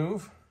 2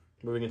 move.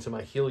 Moving into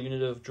my heal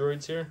unit of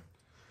droids here.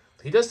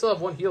 He does still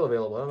have 1 heal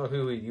available. I don't know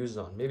who he uses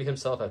on. Maybe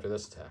himself after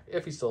this attack.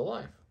 If he's still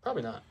alive.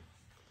 Probably not.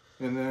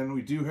 And then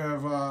we do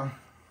have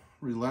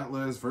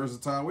relentless,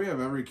 versatile. We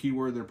have every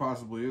keyword there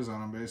possibly is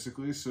on him,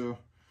 basically. So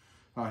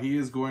he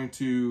is going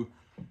to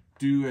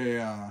do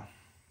a...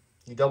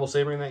 You double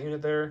sabering that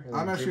unit there?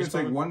 I'm actually going to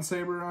take 1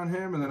 saber on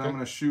him, and then I'm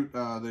going to shoot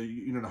the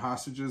unit of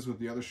hostages with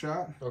the other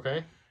shot.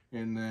 Okay.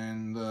 And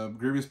then the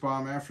grievous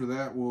bomb after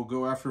that will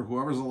go after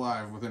whoever's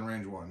alive within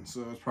range 1.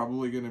 So it's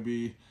probably going to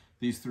be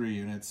these 3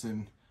 units,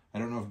 and I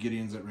don't know if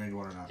Gideon's at range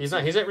 1 or not. He's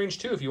not. He's at range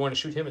 2 if you want to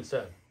shoot him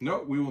instead.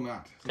 No, we will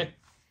not. Okay.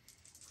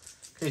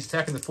 Okay, he's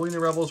attacking the full unit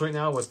rebels right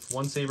now with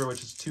 1 saber,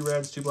 which is 2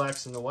 reds, 2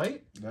 blacks, and the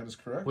white. That is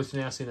correct. With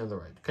tenacity and the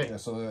red. Okay. Yeah,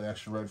 so the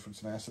extra red for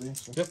tenacity.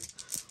 So. Yep.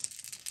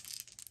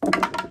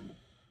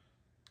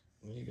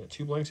 You got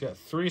 2 blanks. You got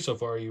 3 so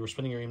far. You were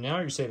spinning your aim now,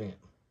 or you're saving it?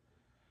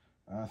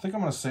 I think I'm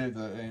going to save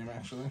the aim,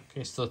 actually.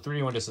 Okay, so 3,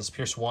 you want this is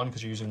pierce 1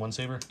 because you're using 1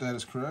 saber? That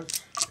is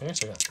correct. Okay,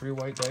 so I got 3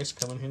 white dice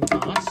coming in the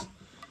toss.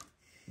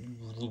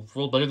 You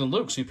rolled better than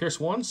Luke, so you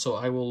pierce 1, so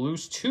I will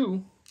lose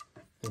 2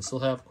 and still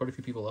have quite a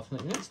few people left in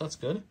that unit, so that's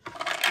good.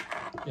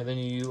 And then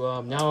you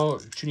now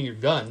shooting your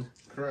gun.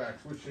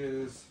 Correct, which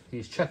is...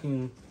 He's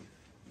checking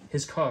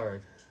his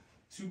card.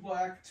 2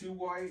 black, 2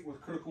 white with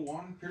critical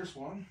 1, pierce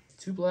 1.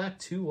 2 black,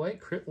 2 white,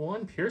 crit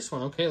 1, pierce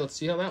 1. Okay, let's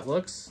see how that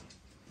looks.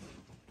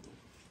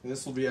 And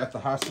this will be at the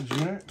hostage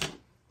unit.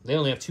 They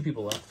only have 2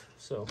 people left,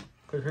 so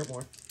could hurt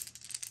more.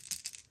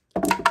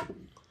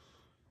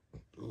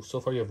 Ooh, so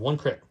far you have 1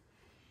 crit.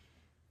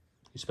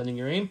 You spending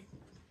your aim,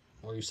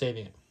 or are you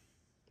saving it?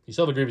 You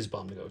still have a grievous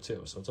bomb to go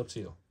too, so it's up to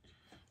you.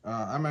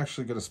 I'm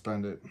actually going to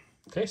spend it.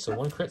 Okay, so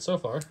 1 crit so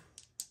far.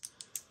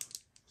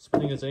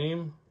 Spending his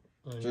aim.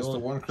 Just the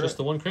 1 crit? Just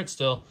the 1 crit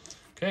still.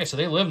 Okay, so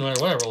they live no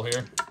matter what I roll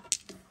here.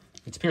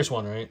 It's pierce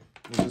 1, right?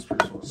 It is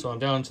pierce 1. So I'm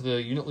down to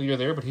the unit leader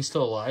there, but he's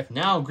still alive.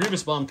 Now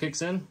grievous bomb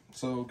kicks in.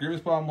 So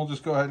grievous bomb, we'll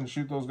just go ahead and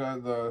shoot those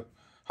guys, the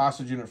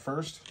hostage unit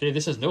first. Okay,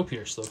 this has no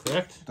pierce though,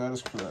 correct? That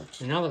is correct.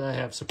 And now that I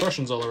have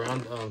suppressions all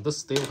around,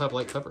 they will have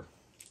light cover.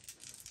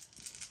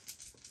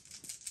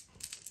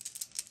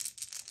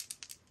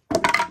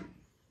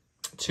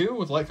 Two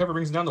with light cover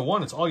brings him down to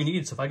 1. It's all you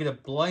need. So if I get a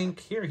blank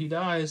here, he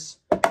dies.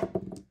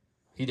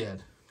 He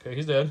dead. Okay,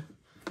 he's dead.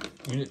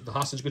 The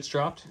hostage gets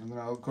dropped. And then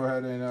I'll go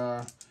ahead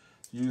and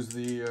use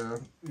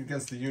the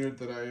against the unit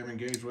that I am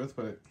engaged with,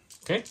 but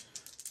okay.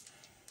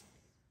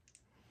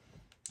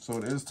 So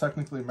it is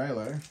technically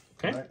melee.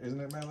 Okay. Right?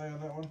 Isn't it melee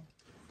on that one?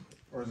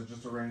 Or is it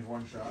just a range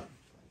 1 shot?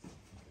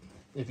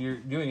 If you're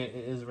doing it,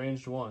 it is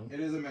ranged 1.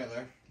 It is a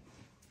melee.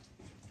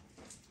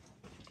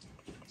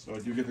 So I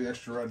do get the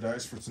extra red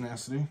dice for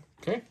tenacity.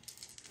 Okay.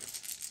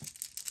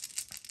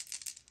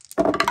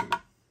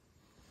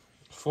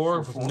 4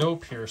 with no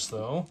pierce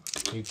though.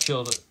 You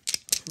killed it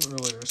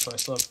earlier, so I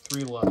still have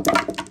 3 left.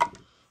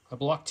 I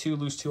blocked 2,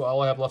 lose 2.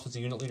 All I have left is the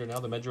unit leader now.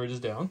 The med droid is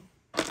down.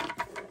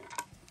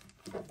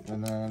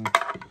 And then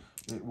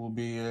it will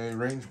be a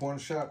range 1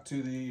 shot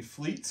to the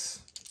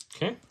fleets.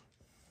 Okay.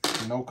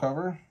 No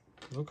cover.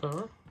 No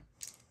cover.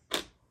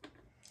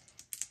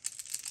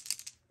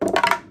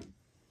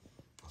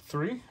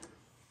 3.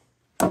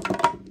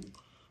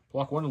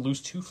 Block 1 and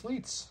lose 2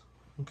 fleets.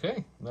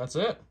 Okay, that's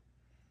it.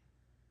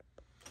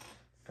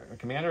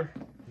 Commander.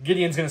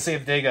 Gideon's going to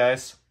save the day,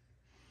 guys.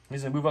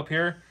 He's going to move up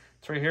here.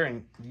 It's right here,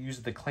 and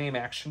use the claim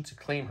action to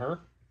claim her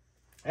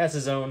as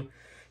his own.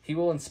 He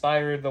will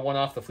inspire the one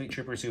off the fleet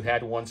troopers who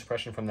had 1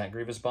 suppression from that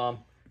grievous bomb.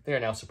 They are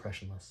now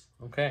suppressionless.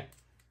 Okay.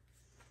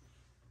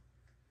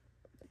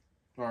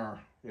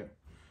 Yeah.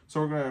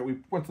 So we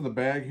went to the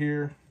bag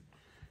here.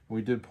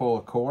 We did pull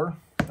a core.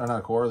 Or not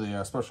a core,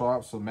 the special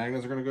ops. So the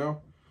magnets are going to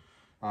go.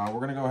 We're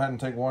going to go ahead and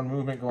take 1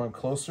 movement going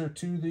closer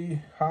to the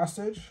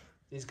hostage.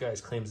 These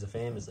guys' claims to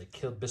fame is they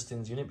killed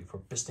Biston's unit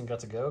before Biston got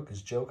to go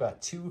because Joe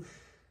got too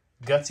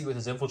gutsy with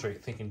his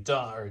infiltrate, thinking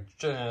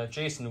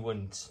Jason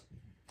wouldn't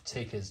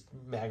take his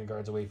Magna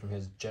Guards away from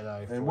his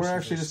Jedi. And we're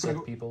actually just going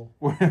to people.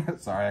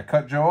 Sorry, I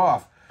cut Joe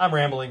off. I'm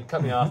rambling.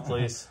 Cut me off,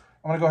 please.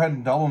 I'm going to go ahead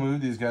and double move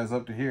these guys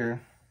up to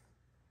here.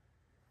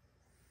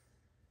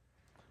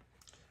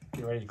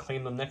 Get ready to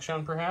claim them next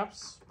round,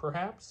 perhaps?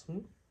 Perhaps?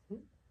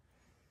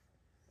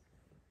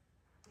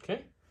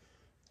 Okay.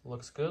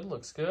 Looks good,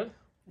 looks good.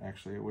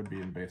 Actually, it would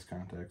be in base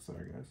context,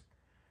 sorry guys.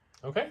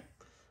 Okay.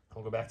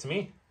 I'll go back to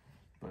me.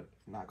 But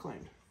not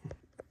claimed.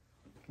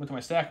 Went to my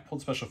stack,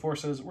 pulled special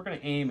forces. We're going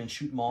to aim and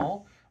shoot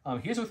Maul.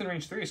 He's within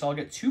range 3, so I'll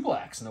get 2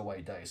 blacks and a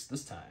white dice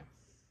this time.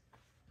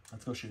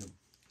 Let's go shoot him.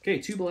 Okay,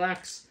 2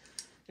 blacks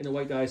and a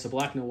white dice. A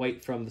black and a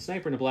white from the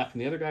sniper and a black from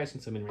the other guy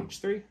since I'm in range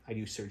 3. I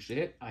do surge to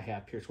hit. I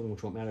have pierce 1,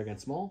 which won't matter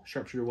against Maul.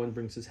 Sharpshooter 1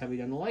 brings his heavy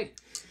down the light.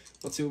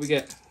 Let's see what we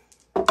get.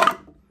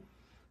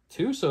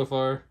 2 so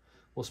far.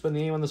 We'll spend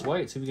the aim on this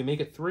white, see if we can make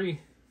it 3.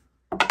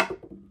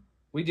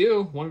 We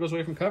do. 1 goes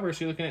away from cover,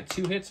 so you're looking at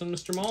 2 hits on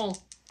Mr. Maul.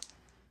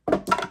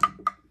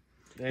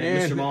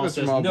 And Mr. Maul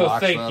says, no,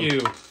 thank you.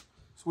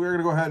 So we're going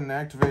to go ahead and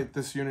activate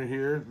this unit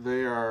here.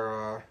 They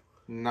are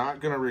not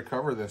going to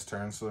recover this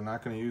turn, so they're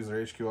not going to use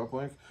their HQ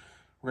uplink.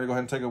 We're going to go ahead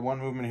and take a 1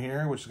 movement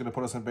here, which is going to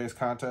put us in base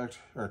contact,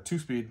 or 2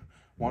 speed,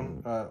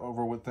 1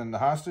 over within the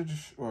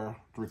hostage, or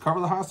to recover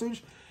the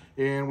hostage,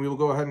 and we will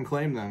go ahead and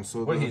claim them.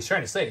 So what he's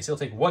trying to say is he'll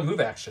take 1 move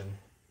action,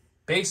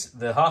 base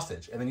the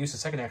hostage, and then use the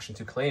second action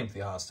to claim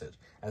the hostage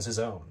as his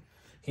own.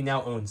 He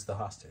now owns the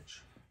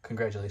hostage.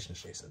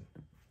 Congratulations, Jason.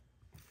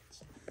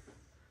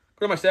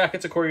 Go to my stack.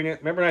 It's a core unit.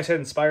 Remember I said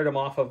inspired him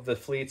off of the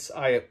fleets?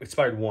 I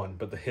inspired 1,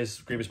 but his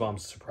Grievous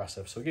Bomb's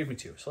suppressive, so it gave me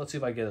 2. So let's see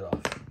if I get it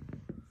off.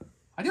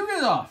 I do get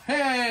it off.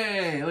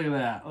 Hey, look at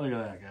that. Look at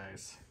that,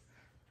 guys.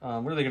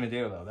 What are they going to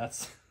do, though?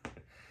 That's...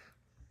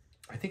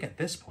 I think at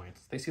this point,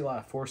 they see a lot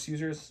of Force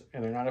users,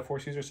 and they're not a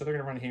Force user, so they're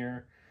going to run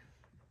here.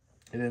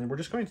 And then we're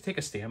just going to take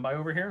a standby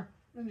over here.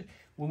 And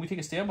when we take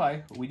a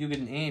standby, we do get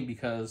an aim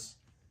because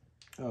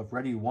of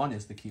ready 1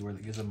 is the keyword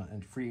that gives them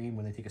a free aim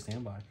when they take a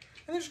standby. And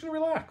they're just going to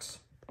relax.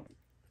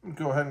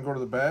 Go ahead and go to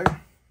the bag.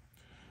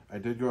 I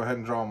did go ahead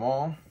and draw them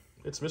all.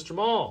 It's Mr.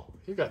 Maul.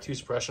 He got 2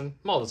 suppression.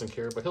 Maul doesn't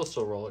care, but he'll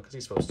still roll it because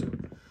he's supposed to.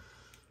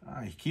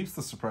 He keeps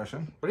the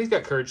suppression. But he's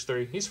got Courage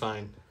 3. He's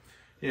fine.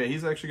 Yeah,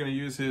 he's actually going to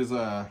use his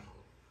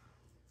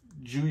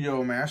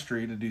Juyo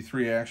Mastery to do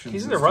 3 actions.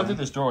 He's going to run through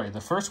this doorway.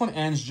 The first one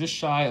ends just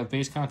shy of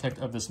base contact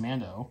of this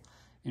Mando.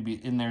 It'd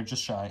be in there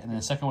just shy. And then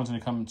the second one's going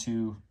to come to,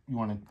 you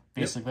want to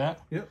base like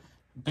that? Yep.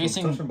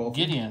 Basing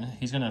Gideon,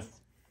 he's going to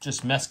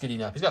just mess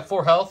Gideon up. He's got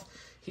 4 health.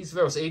 He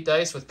throws 8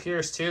 dice with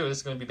Pierce, too. This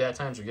is going to be bad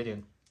times for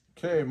Gideon.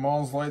 Okay,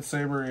 Maul's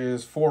lightsaber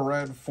is 4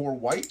 red, 4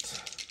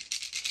 white.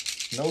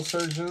 No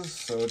surges,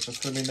 so it's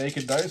just going to be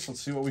naked dice.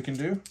 Let's see what we can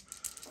do.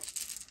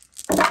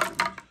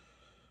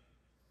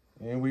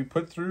 And we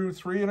put through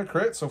 3 and a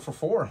crit, so for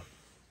 4.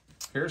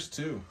 Pierce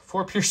 2.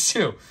 4 Pierce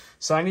 2.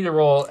 So I need to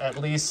roll at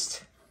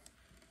least...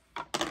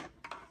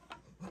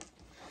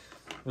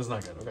 This is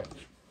not good. Okay.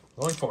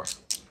 Rolling 4.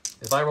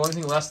 If I roll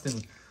anything less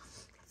than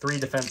 3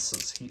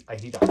 defenses, he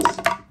dies.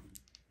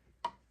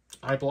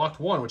 I blocked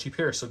 1, which he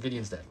pierced, so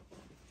Gideon's dead.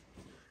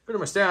 Go to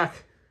my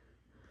stack.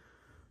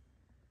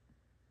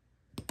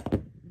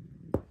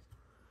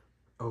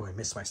 Oh, I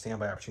missed my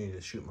standby opportunity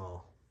to shoot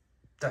Maul.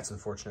 That's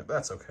unfortunate, but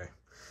that's okay.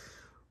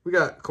 We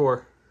got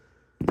core.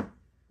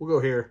 We'll go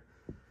here.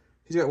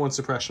 He's got 1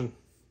 suppression.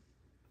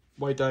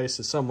 White dice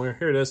is somewhere.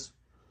 Here it is.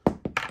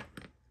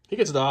 He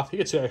gets it off. He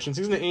gets 2 actions.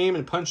 He's going to aim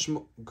and punch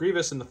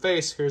Grievous in the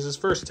face. Here's his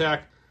first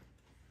attack.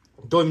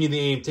 Don't even need the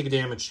aim. Take a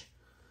damage.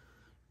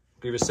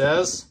 Grievous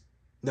says,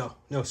 no,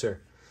 sir.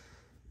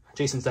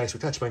 Jason's dice were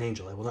touched by an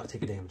angel. I will not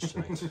take a damage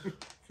tonight. Okay,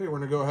 we're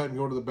going to go ahead and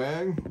go to the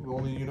bag. The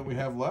only unit we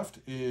have left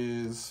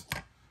is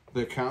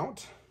the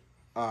Count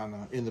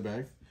in the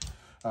bag.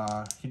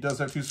 He does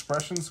have 2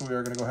 suppressions, so we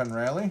are going to go ahead and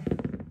rally.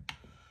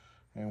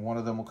 And 1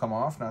 of them will come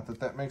off. Not that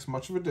that makes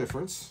much of a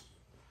difference.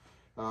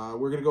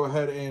 We're going to go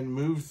ahead and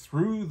move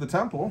through the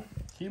temple.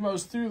 He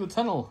moves through the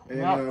tunnel.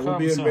 And we'll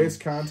be in base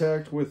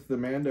contact with the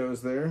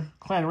Mandos there.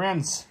 Clan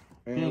Ren's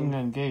being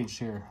engaged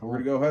here. We're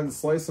going to go ahead and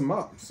slice them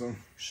up. So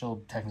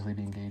she'll technically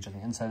be engaged on the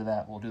inside of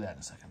that. We'll do that in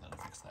a second.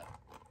 That'll fix that.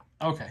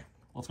 Okay,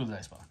 let's go to the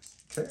dice box.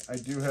 Okay, I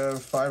do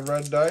have 5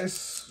 red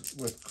dice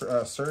with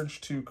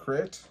Surge 2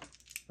 crit,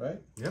 right?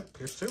 Yep,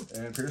 Pierce 2.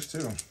 And Pierce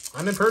 2.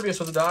 I'm impervious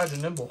with a dodge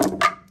and nimble.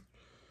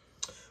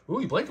 Ooh,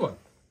 you blanked 1.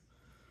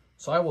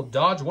 So I will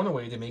dodge 1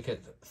 away to make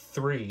it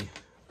 3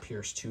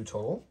 Pierce 2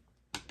 total.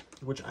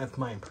 Which, if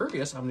my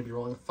impervious, I'm going to be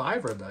rolling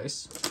 5 red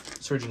dice,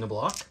 surging the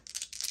block.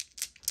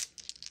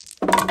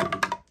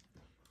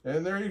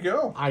 And there you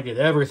go. I get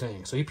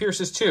everything. So he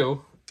pierces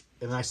 2,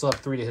 and I still have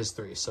 3 to his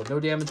 3. So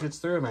no damage gets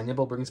through, and my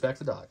nibble brings back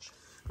the dodge.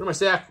 Go to my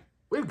stack.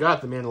 We've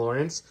got the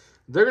Mandalorians.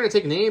 They're going to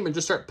take an aim and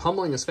just start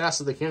pummeling as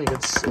fast as they can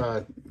against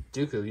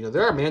Dooku. You know,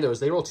 there are Mandos.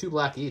 They roll 2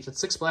 black each. That's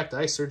 6 black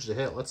dice, surge to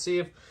hit. Let's see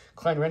if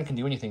Clan Ren can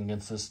do anything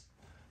against this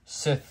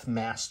Sith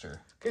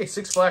Master. Okay,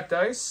 6 black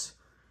dice.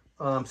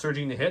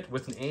 Surging to hit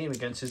with an aim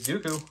against his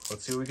Dooku.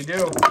 Let's see what we can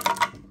do.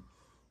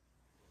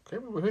 Okay,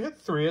 we hit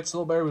 3. It's a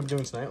little better than we've been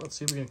doing tonight. Let's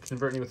see if we can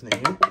convert any with an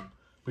aim.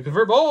 We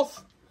convert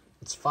both.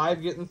 It's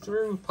 5 getting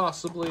through,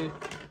 possibly,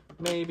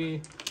 maybe.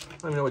 I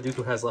don't even know what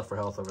Dooku has left for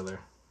health over there.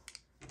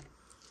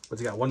 What's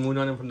he got? 1 wound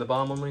on him from the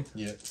bomb only?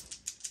 Yeah.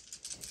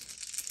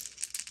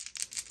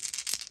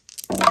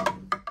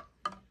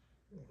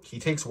 He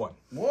takes 1.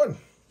 1.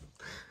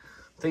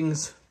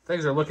 Things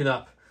are looking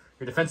up.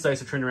 Your defense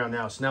dice are turned around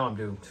now, so now I'm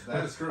doomed.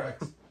 That is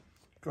correct.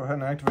 Go ahead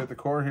and activate the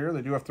core here.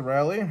 They do have to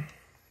rally.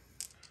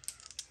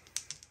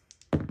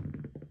 And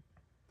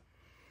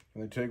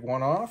they take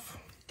 1 off.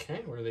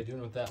 Okay, what are they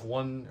doing with that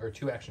 1 or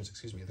 2 actions?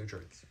 Excuse me, they're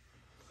droids.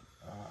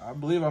 I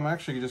believe I'm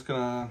actually just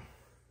going to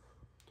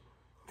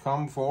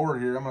come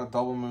forward here. I'm going to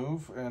double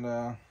move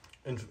and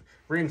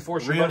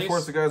reinforce your buddies.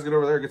 Reinforce the guys, get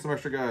over there, get some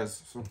extra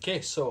guys. So.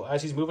 Okay, so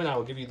as he's moving, I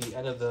will give you the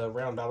end of the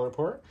round battle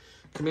report.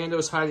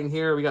 Commando's hiding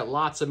here. We got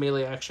lots of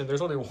melee action.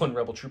 There's only 1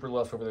 rebel trooper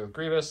left over there with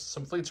Grievous.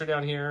 Some fleets are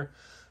down here.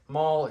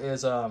 Maul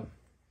is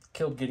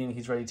killed Gideon.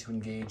 He's ready to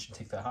engage and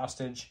take that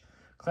hostage.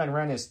 Clan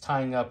Ren is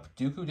tying up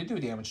Dooku. Did do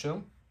damage to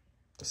him.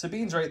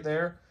 Sabine's right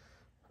there.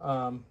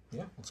 Yeah,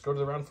 let's go to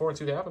the round 4 and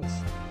see what happens.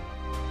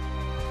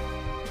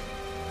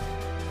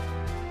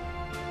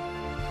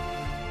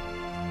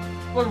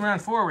 Looking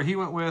round 4, where he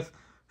went with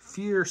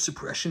Fear,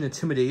 Suppression,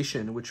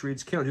 Intimidation, which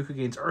reads, Count Dooku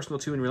gains Arsenal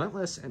 2 and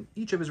Relentless, and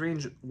each of his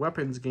ranged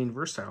weapons gain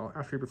Versatile.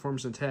 After he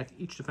performs an attack,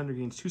 each defender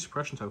gains 2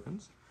 suppression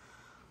tokens.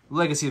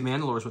 Legacy of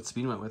Mandalore is what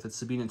Sabine went with. It's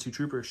Sabine and 2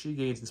 troopers. She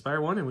gains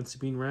Inspire 1, and when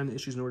Sabine Wren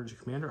issues an order to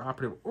commander,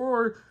 operative,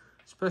 or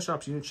special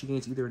ops unit, she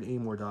gains either an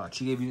aim or dodge.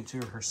 She gave unit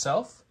to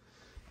herself,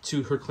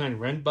 to her clan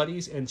Wren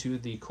buddies, and to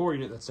the core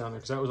unit that's down there,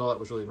 because that was all that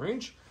was really in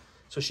range.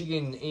 So she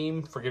gained an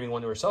aim for giving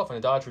 1 to herself, and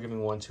a dodge for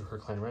giving 1 to her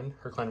clan Wren.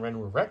 Her clan Wren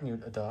were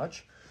retinued a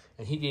dodge,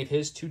 and he gave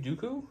his to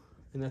Dooku,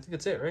 and I think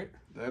that's it, right?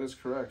 That is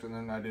correct, and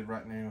then I did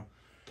retinue.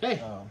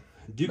 Okay.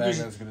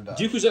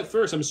 Dooku's up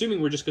first. I'm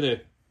assuming we're just going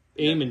to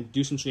aim and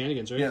do some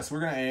shenanigans, right? Yes, we're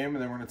going to aim,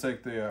 and then we're going to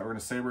take the we're going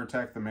to saber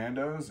attack the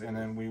Mandos, and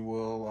then we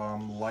will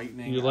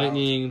lightning. You're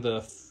lightning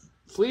the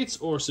fleets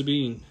or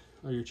Sabine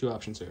are your 2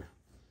 options here,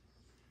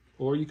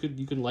 or you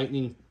can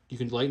lightning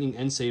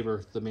and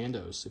saber the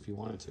Mandos if you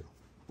wanted to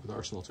with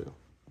Arsenal 2.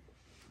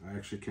 I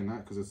actually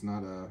cannot because it's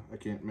not I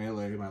can't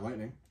melee my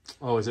lightning.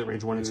 Oh, is it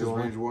range 1 and 2?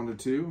 Range 1 to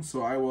 2.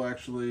 So I will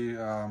actually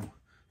I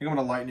think I'm going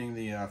to lightning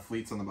the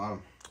fleets on the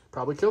bottom.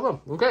 Probably kill them.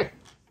 Okay.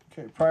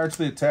 Okay, prior to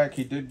the attack,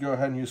 he did go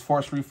ahead and use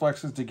Force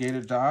Reflexes to gate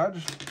a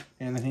dodge,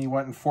 and then he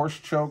went and Force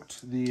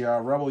choked the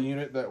rebel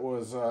unit that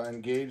was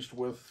engaged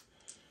with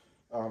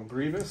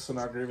Grievous, so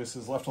now Grievous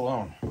is left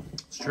alone.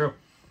 It's true.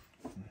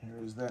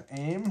 Here's that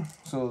aim.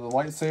 So the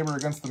lightsaber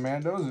against the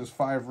Mandos is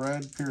 5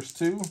 red, Pierce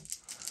 2,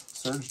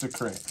 Surge to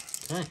Crate.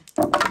 Okay.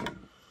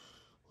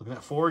 Looking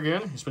at 4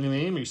 again. You're spending the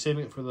aim, or are you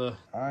saving it for the...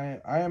 I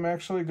am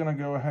actually going to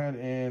go ahead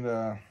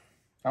and...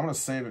 I'm going to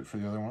save it for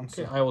the other one.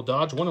 Okay, I will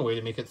dodge 1 away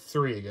to make it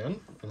 3 again.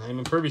 And I'm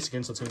impervious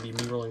again, so it's going to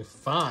be me rolling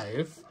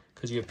 5,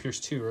 because you have Pierce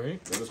 2,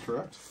 right? That is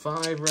correct.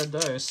 5 red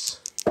dice.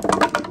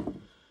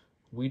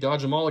 We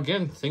dodge them all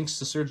again, thanks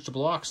to Surge to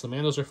blocks. The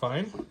Mandos are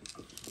fine.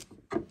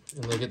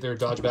 And they get their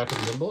dodge back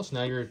with nimble. So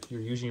now you're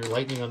using your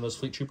lightning on those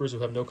fleet troopers who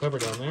have no cover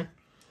down there.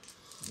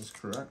 That is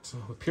correct. So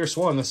with Pierce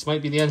 1, this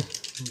might be the end.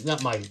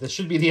 This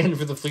should be the end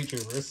for the fleet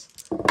troopers.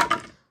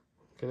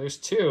 Okay, there's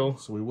 2.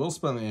 So we will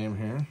spend the aim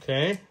here.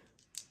 Okay.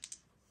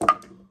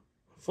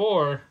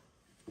 4.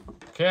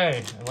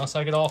 Okay, unless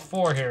I get all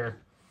 4 here.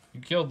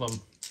 You killed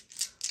them.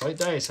 White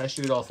dice, I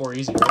should get all 4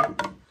 easy,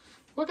 right?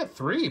 Look at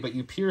 3, but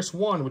you pierce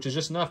 1, which is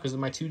just enough because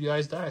my 2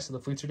 guys die, so the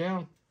fleets are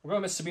down. We're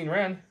going to miss Sabine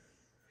Wren.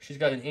 She's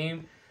got an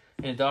aim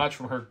and a dodge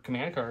from her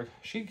command card.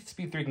 She,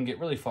 speed 3, can get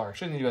really far.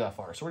 She doesn't need to go that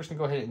far. So we're just going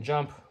to go ahead and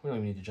jump. We don't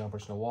even need to jump. We're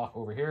just going to walk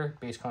over here,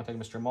 base contact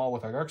Mr. Maul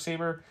with our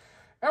Darksaber.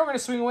 And we're going to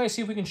swing away and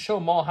see if we can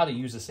show Maul how to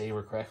use the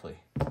saber correctly.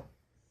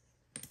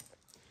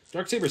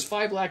 Darksaber is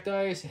 5 black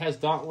dice. It has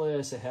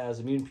Dauntless. It has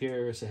Immune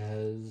Pierce. It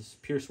has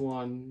Pierce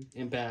 1,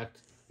 Impact.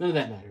 None of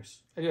that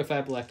matters. I do have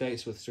 5 black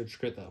dice with Surge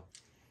Crit, though.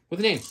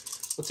 With a name.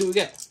 Let's see what we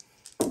get.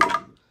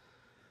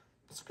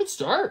 That's a good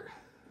start.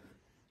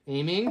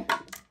 Aiming.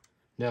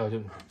 No, it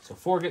didn't. So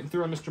 4 getting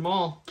through on Mr.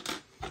 Maul.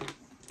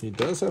 He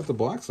does have to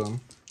block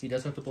some. He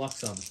does have to block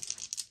some.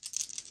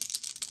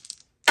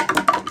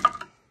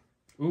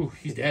 Ooh,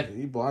 he's dead.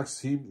 He blocks.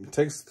 He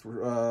takes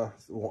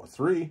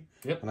 3.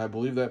 Yep. And I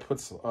believe that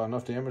puts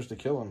enough damage to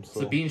kill him.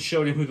 So. Sabine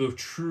showed him who the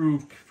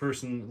true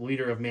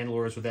leader of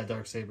Mandalore is with that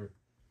Darksaber.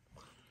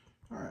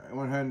 All right, I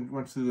went ahead and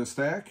went through the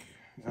stack.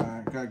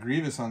 Got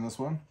Grievous on this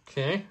one.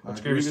 Okay,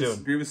 what's Grievous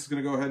doing? Grievous is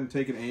going to go ahead and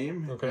take an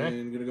aim. Okay.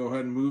 And going to go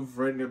ahead and move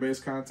right into base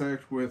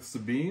contact with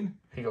Sabine.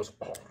 He goes,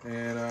 oh.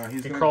 And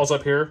he crawls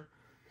up here,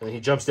 and then he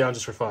jumps down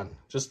just for fun.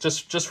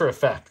 Just for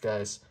effect,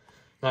 guys.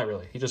 Not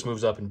really. He just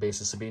moves up and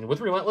bases Sabine. With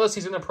Relentless,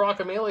 he's going to proc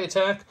a melee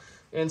attack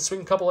and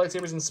swing a couple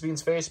lightsabers in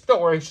Sabine's face. But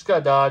don't worry, she's got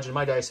a dodge, and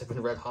my dice have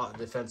been red hot in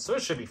defense, so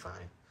it should be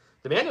fine.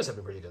 The Mandos have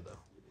been pretty good, though.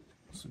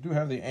 So do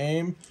have the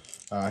aim.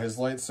 His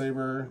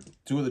lightsaber,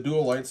 the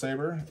dual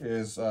lightsaber,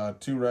 is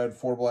 2 red,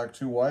 4 black,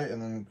 2 white,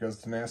 and then because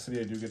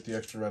tenacity, I do get the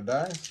extra red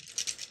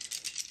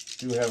dice.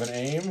 Do have an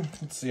aim.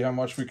 Let's see how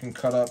much we can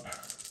cut up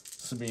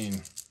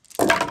Sabine.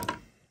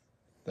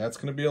 That's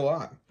going to be a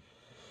lot.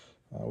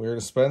 We're going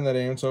to spend that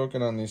aim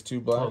token on these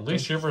 2 black. Well, at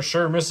least you're for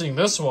sure missing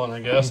this one,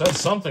 I guess.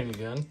 That's something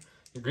again.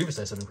 Your Grievous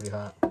dice have been pretty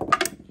hot.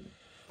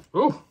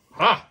 Ooh,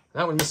 ha!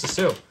 That one misses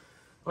too.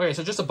 Okay,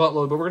 so just a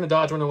buttload, but we're going to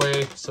dodge 1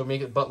 away, so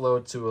make it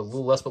buttload to a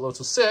little less buttload,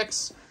 so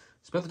 6.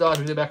 Spent the dodge,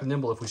 we get back with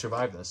Nimble if we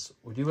survive this.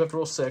 We do have to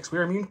roll 6. We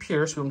are immune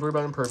Pierce, we don't worry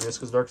about Impervious,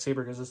 because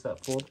Darksaber gives us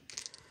that full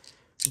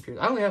Pierce.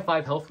 I only have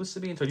 5 health with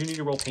Sabine, so I do need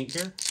to roll Paint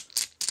here.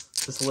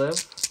 Just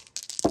live.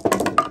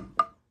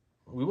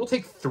 We will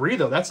take 3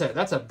 though. That's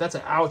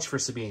a ouch for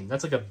Sabine.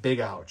 That's like a big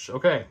ouch.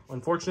 Okay,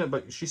 unfortunate,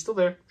 but she's still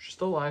there. She's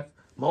still alive.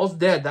 Maul's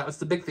dead. That was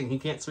the big thing. He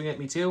can't swing at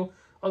me too.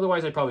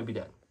 Otherwise, I'd probably be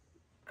dead.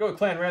 Go with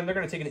Clan Ren. They're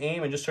going to take an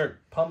aim and just start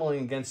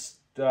pummeling against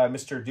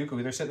Mr.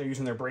 Dooku. They're sitting there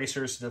using their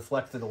bracers to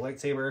deflect the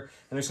lightsaber, and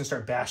they're just going to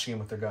start bashing him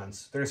with their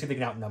guns. They're going to see if they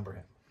can outnumber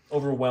him,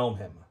 overwhelm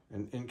him.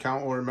 And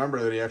Count will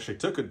remember that he actually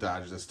took a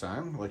dodge this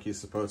time, like he's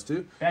supposed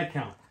to. Bad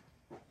count.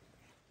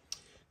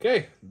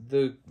 Okay,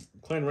 the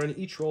Clan Ren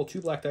each roll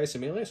 2 black dice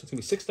in melee, so it's going to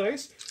be 6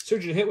 dice.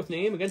 Surge and hit with an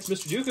aim against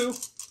Mr.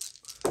 Dooku.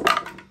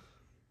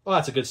 Oh,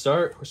 that's a good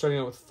start. We're starting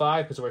out with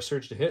 5 because of our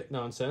surge to hit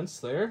nonsense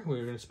there.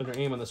 We're going to spend our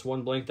aim on this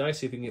 1 blank dice,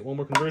 see if we can get 1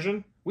 more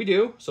conversion. We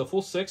do. So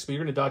full 6, but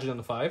you're going to dodge it down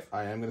to 5.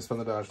 I am going to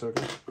spend the dodge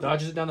token.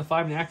 Dodges it down to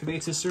 5 and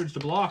activates his surge to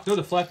block. No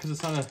deflect because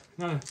it's not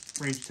a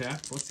ranged attack.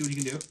 Let's see what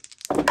he can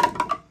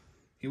do.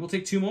 He will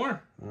take 2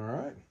 more. All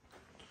right.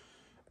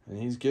 And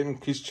he's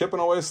chipping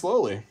away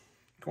slowly.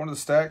 Going to the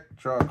stack,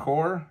 draw a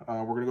core.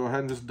 We're going to go ahead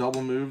and just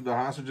double move the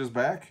hostages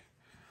back.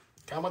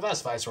 Come with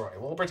us, Viceroy.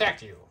 We'll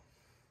protect you.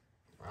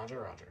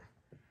 Roger, roger.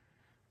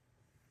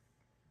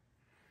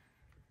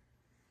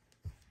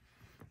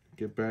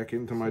 Get back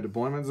into my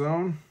deployment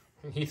zone.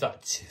 He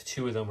thought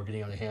 2 of them were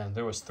getting out of hand.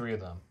 There was 3 of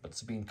them, but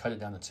Sabine cut it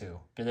down to 2.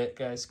 Get it,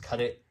 guys? Cut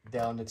it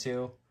down to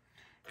 2.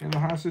 And the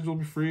hostage will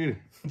be freed.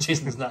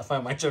 Jason does not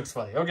find my jokes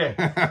funny. Okay.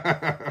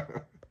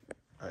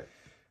 Right.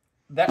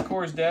 That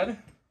core is dead.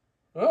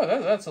 Oh,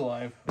 that's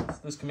alive.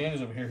 There's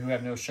commanders over here who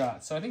have no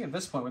shot. So I think at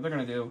this point what they're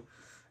going to do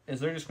is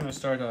they're just going to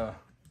start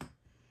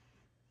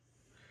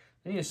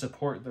they need to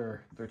support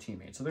their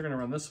teammates. So they're going to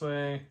run this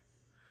way,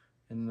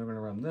 and then they're going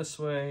to run this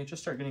way.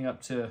 Just start getting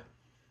up to...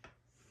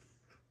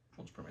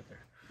 We'll just put it right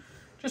there.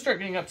 Just start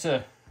getting up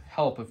to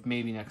help if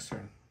maybe next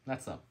turn.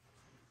 That's them.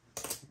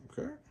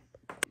 Okay.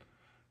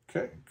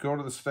 Okay, go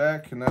to the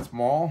stack, and that's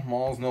Maul.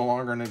 Maul's no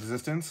longer in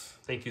existence.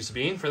 Thank you,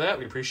 Sabine, for that.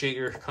 We appreciate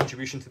your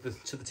contribution to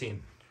the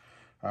team.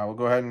 We'll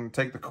go ahead and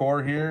take the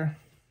core here.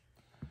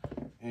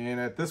 And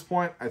at this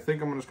point, I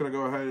think I'm just going to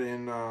go ahead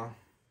and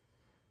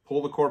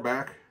pull the core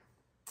back.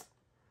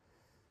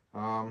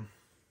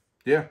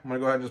 Yeah, I'm going to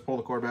go ahead and just pull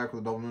the core back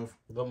with a double move.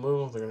 Double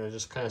move. They're going to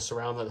just kind of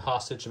surround the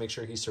hostage to make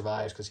sure he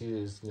survives because he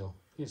is,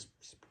 he's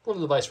one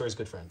of the Viceroy's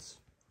good friends.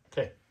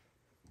 Okay.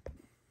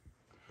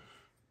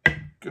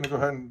 Going to go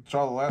ahead and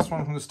draw the last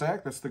one from the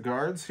stack. That's the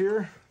guards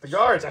here. The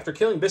guards, after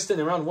killing Biston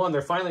in round 1,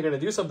 they're finally going to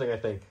do something, I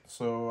think.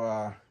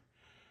 So,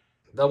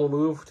 double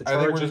move to charge. I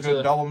think we're just going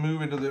to double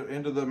move into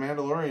the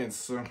Mandalorians.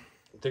 So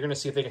they're going to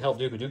see if they can help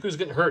Dooku. Dooku's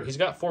getting hurt. He's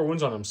got 4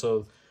 wounds on him,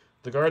 so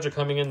the guards are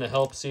coming in to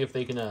help see if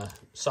they can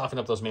soften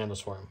up those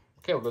Mandos for him.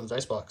 Okay, we'll go to the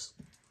dice box.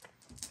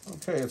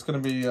 Okay, it's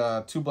going to be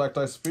 2 black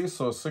dice apiece,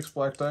 so 6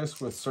 black dice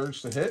with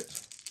surge to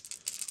hit.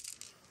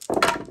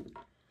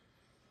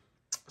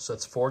 So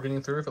that's 4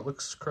 getting through if it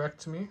looks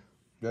correct to me.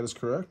 That is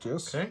correct,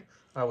 yes. Okay,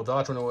 I will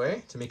dodge one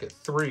away to make it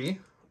 3.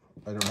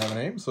 I don't have a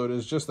name, so it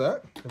is just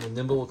that. And then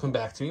Nimble will come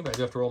back to me, but I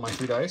do have to roll my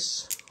 3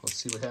 dice. Let's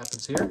see what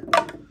happens here.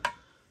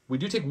 We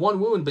do take 1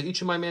 wound, but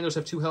each of my Mandos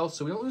have 2 health,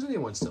 so we don't lose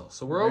anyone still.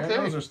 So we're okay.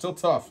 Mandos are still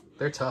tough.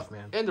 They're tough,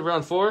 man. End of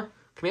round 4.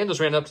 Commandos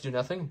ran up to do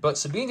nothing, but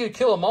Sabine did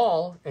kill them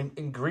all,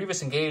 and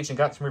Grievous engaged and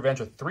got some revenge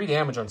with 3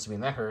 damage on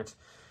Sabine. That hurt.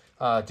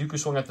 Dooku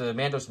swung at the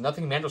Mandos to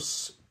nothing.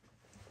 Mandos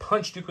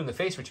punched Dooku in the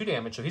face for 2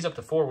 damage, so he's up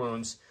to 4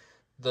 wounds.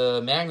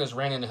 The Magnas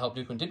ran in to help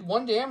Dooku and did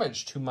 1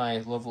 damage to my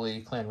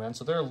lovely Clan Ren,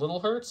 so they're a little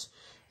hurt.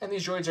 And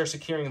these droids are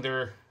securing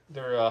their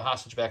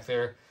hostage back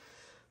there.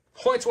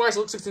 Points-wise, it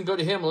looks like it's going to go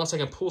to him unless I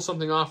can pull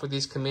something off with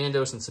these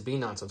Commandos and Sabine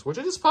nonsense, which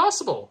it is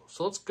possible.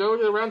 So let's go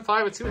to round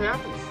 5 and see what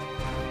happens.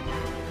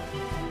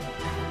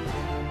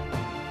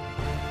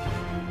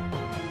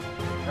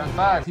 Round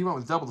 5, he went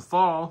with double the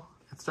fall.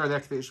 At the start of the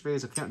activation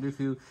phase, if Count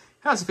Dooku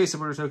has a face-up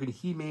order token,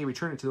 he may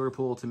return it to the order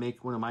pool to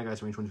make one of my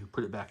guys arrange one to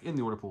put it back in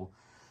the order pool.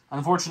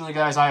 Unfortunately,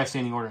 guys, I have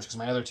standing orders because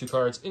my other 2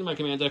 cards in my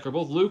command deck are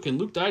both Luke, and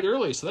Luke died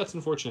early, so that's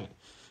unfortunate.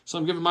 So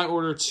I'm giving my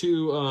order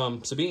to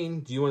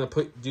Sabine. Do you want to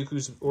put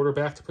Dooku's order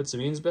back to put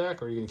Sabine's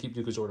back, or are you going to keep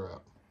Dooku's order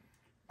out?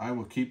 I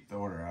will keep the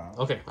order out.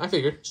 Okay, I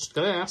figured. Just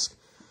gotta ask.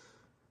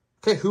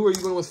 Okay, who are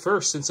you going with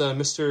first, since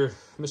Mr.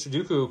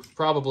 Dooku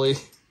probably...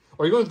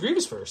 Or are you going with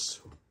Grievous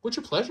first? What's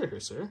your pleasure here,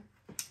 sir?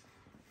 Do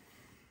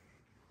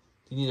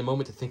you need a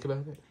moment to think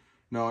about it?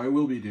 No, it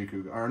will be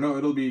Dooku. Or no,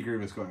 it'll be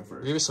Grievous going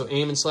first. Grievous, so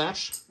aim and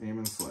slash? Aim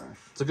and slash.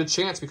 It's a good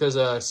chance because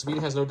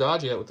Sabine has no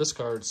dodge yet with this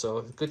card, so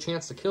a good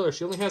chance to kill her.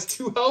 She only has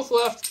 2 health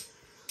left.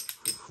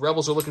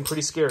 Rebels are looking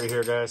pretty scary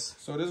here, guys.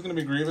 So it is going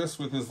to be Grievous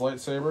with his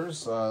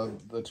lightsabers,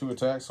 the 2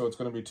 attacks. So it's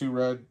going to be 2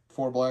 red,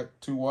 4 black,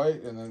 2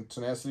 white, and then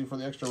tenacity for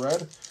the extra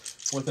red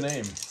with an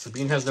aim.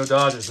 Sabine has no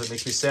dodges. That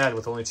makes me sad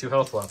with only 2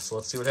 health left. So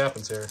let's see what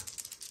happens here.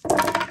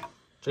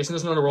 Jason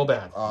doesn't know how to roll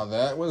bad.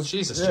 That was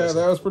Jesus. Yeah, Jason.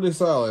 that was pretty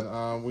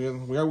solid. We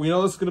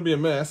know this is going to be a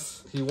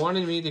miss. He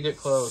wanted me to get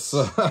close.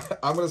 So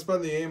I'm going to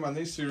spend the aim on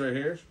these 2 right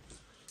here.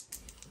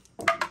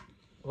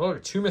 Oh,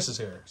 2 misses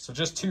here. So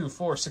just 2,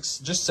 4, 6,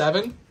 just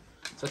 7.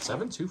 Is that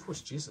 7? 2, 4,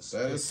 Jesus.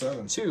 That is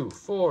 7. 2,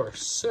 4,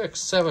 6,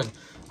 7.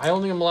 I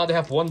only am allowed to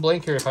have 1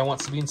 blank here if I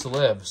want Sabine to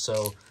live.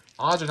 So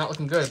odds are not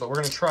looking good, but we're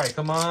going to try.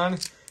 Come on.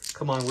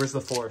 Come on, where's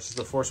the Force? Is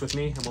the Force with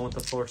me? I'm on with the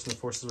Force, and the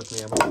Force is with me.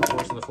 I'm on with the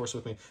Force, and the Force is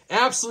with me.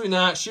 Absolutely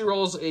not. She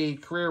rolls a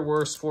career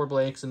worst 4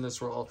 blanks in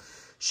this roll.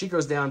 She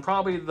goes down.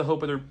 Probably the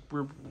hope of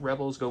the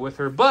Rebels go with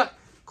her. But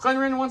Clan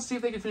Ren wants to see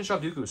if they can finish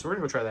off Dooku, so we're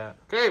going to go try that.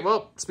 Okay,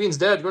 well, Sabine's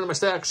dead. Going to my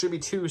stack. Should be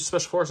 2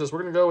 special forces.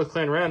 We're going to go with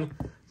Clan Ren.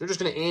 They're just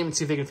going to aim and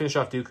see if they can finish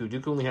off Dooku.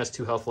 Dooku only has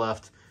 2 health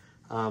left.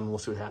 We'll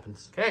see what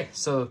happens. Okay,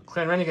 so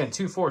Clan Ren again.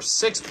 2, 4,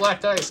 6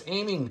 black dice.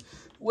 Aiming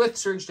with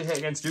surge to hit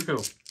against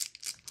Dooku.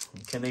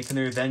 Can they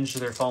revenge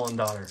their fallen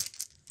daughter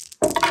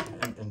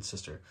and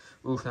sister?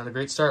 Ooh, not a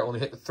great start.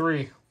 Only hit with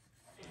 3.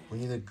 We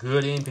need a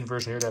good aim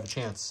conversion here to have a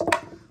chance.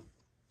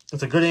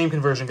 It's a good aim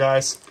conversion,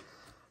 guys.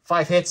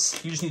 5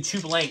 hits. You just need 2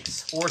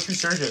 blanks or 2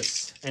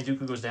 surges. And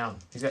Dooku goes down.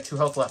 He's got 2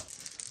 health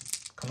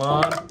left. Come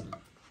on.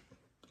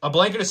 A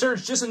blank and a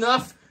surge. Just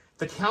enough.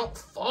 The count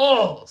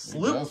falls.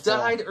 Luke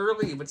died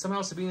early, but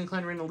somehow Sabine and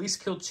Klein ran at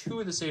least killed 2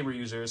 of the saber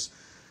users.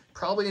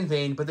 Probably in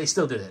vain, but they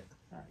still did it.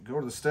 All right, go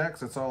to the stacks.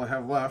 That's all I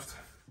have left.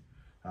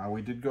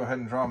 We did go ahead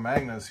and draw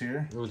Magnas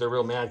here. Ooh, they're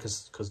real mad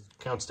because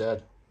Count's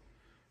dead.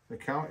 The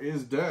Count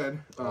is dead.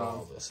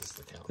 This is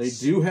the Count. They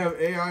do have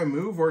AI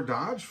move or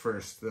dodge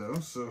first, though.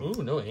 So.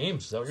 Ooh, no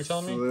aims. Is that what you're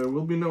telling me? So there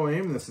will be no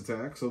aim in this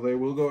attack, so they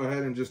will go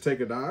ahead and just take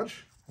a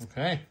dodge.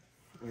 Okay.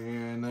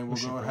 And they will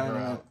go ahead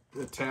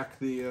and attack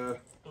the...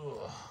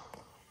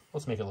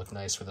 Let's make it look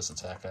nice for this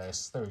attack,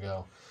 guys. There we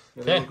go.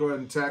 And they'll go ahead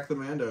and attack the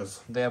Mandos.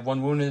 They have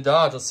 1 wound in the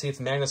dodge. Let's see if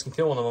the Magnus can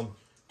kill one of them.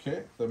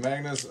 Okay, the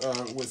Magnus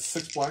with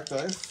 6 black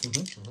dice.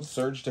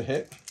 Surge to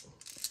hit.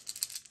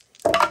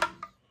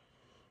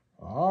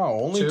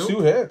 Oh, only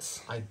 2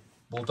 hits. I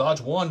will dodge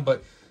 1,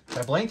 but if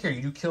I blank here,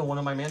 you do kill one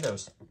of my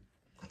Mandos.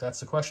 That's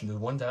the question. Did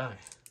 1 die?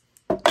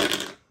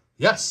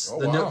 Yes.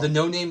 The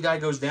no-name guy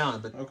goes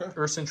down, but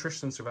Ursa and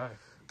Tristan survive.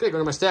 Okay, go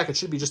to my stack. It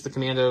should be just the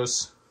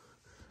Commandos.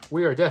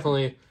 We are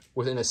definitely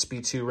within a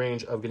speed 2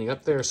 range of getting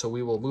up there, so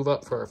we will move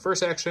up for our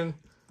first action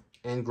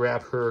and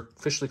grab her,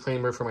 officially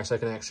claim her for my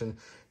second action.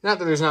 Not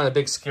that there's not a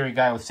big scary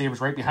guy with sabers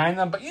right behind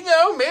them, but you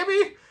know,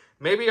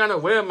 maybe on a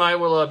whim I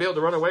will be able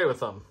to run away with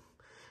them.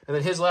 And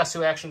then his last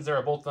 2 actions there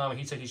are both them.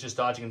 He said he's just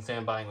dodging and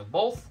standbying with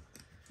both.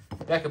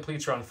 That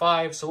completes round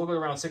 5, so we'll go to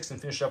round 6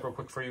 and finish up real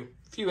quick for you.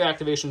 A few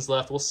activations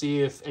left. We'll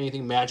see if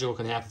anything magical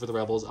can happen for the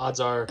Rebels. Odds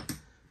are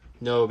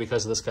no,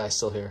 because this guy's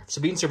still here. If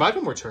Sabine survived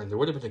one more turn, there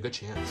would have been a good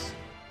chance.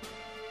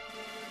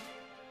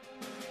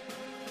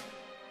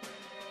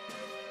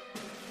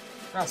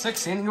 Round 6,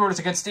 standing orders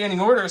against standing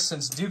orders,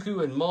 since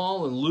Dooku and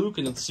Maul and Luke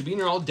and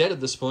Sabine are all dead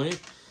at this point.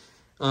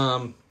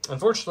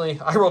 Unfortunately,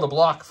 I rolled a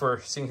block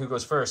for seeing who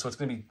goes first, so it's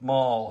going to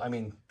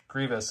be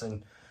Grievous,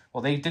 and,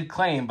 well, they did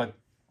claim, but,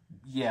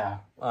 yeah.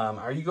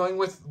 Are you going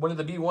with one of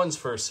the B1s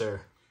first,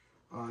 sir?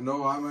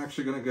 No, I'm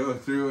actually going to go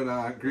through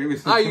and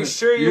Grievous. Are you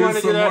sure you want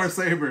to do that? More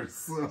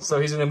sabers. So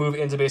he's going to move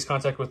into base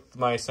contact with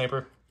my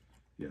sniper?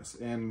 Yes,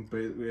 and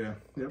yeah.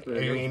 Yep, Are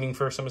you aiming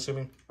first, I'm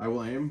assuming? I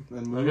will aim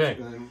and move.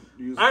 Okay. And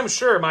use... I'm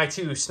sure my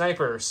 2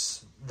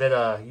 snipers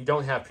that you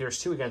don't have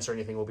Pierce 2 against or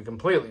anything will be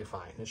completely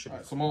fine. It should be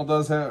so Maul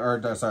does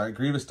have,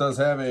 Grievous does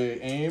have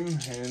a aim,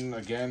 and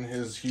again,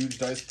 his huge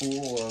dice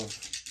pool of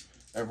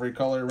every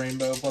color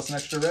rainbow plus an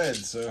extra red,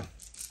 so...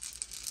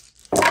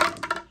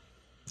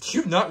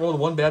 You've not rolled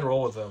 1 bad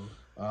roll with them.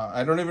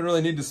 I don't even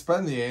really need to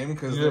spend the aim,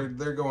 because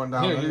they're going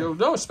down.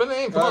 No, spend the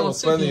aim. Come on, let's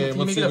see. Can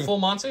you make it a full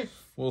Monty?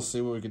 We'll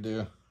see what we can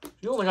do.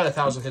 You only got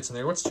 1,000 hits in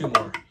there. What's 2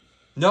 more?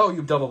 No,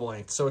 you double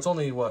blanked. So it's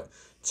only, what,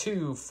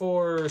 2,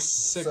 4,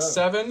 6,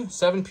 7?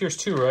 7 Pierce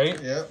 2,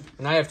 right? Yep.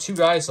 And I have 2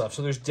 guys left,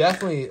 so there's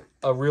definitely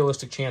a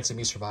realistic chance of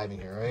me surviving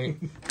here, right?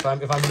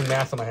 if I'm doing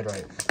math in my head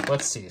right.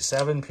 Let's see.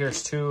 7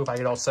 Pierce 2. If I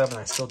get all 7,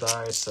 I still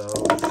die, so...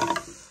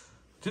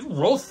 Didn't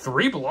roll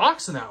 3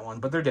 blocks in that one,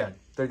 but they're dead.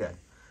 They're dead.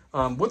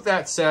 With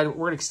that said,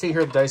 we're going to stay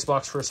here at the dice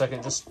box for a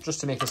second,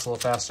 just to make this a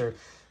little faster,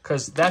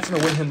 because that's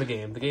going to win him the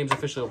game. The game's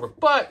officially over.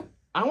 But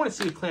I want to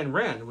see if Clan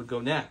Ren would go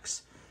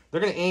next.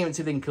 They're going to aim and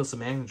see if they can kill some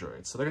Magna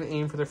droids. So they're going to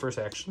aim for their first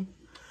action.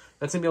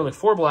 That's going to be only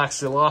 4 blocks,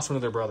 so they lost one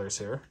of their brothers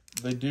here.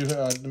 They do,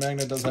 the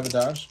Magna does have a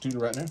dodge, 2 to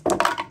retinue.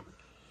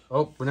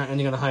 Oh, we're not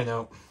ending on a high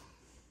note.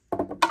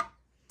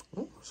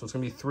 Oh, so it's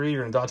going to be 3.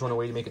 You're going to dodge 1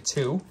 away to make it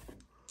 2.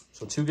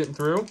 So 2 getting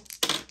through.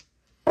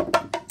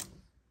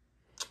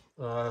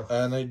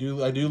 And I do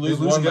lose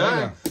 1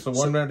 Magna. So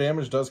 1 Magna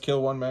damage does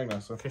kill 1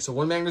 Magna. So. Okay, so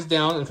 1 Magna's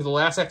down, and for the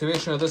last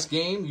activation of this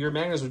game, your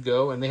Magnas would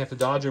go, and they have to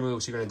dodge your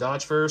move. So you're going to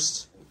dodge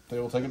first. They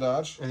will take a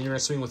dodge. And you're going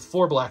to swing with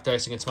 4 black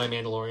dice against my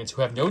Mandalorians,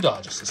 who have no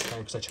dodges this time,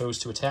 because I chose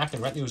to attack,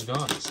 and retinue is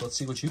gone. So let's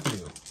see what you can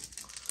do.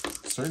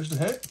 Surge to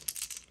hit.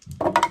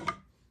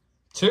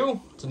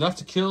 2. It's enough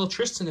to kill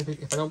Tristan if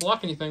I don't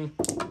block anything.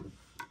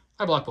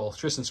 I block both.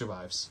 Tristan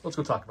survives. Let's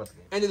go talk about the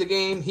game. End of the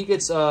game, he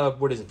gets, 2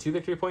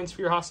 victory points for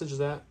your hostage, is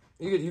that?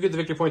 You get the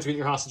victory points for getting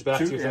your hostage back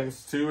to your thing.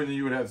 2, and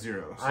you would have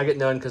 0. So. I get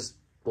none because,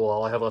 well,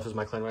 all I have left is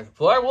my Clan Ren.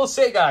 Well, I will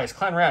say, guys,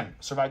 Clan Ren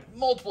survived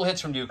multiple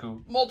hits from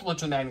Dooku, multiple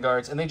hits from the Magna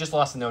Guards, and they just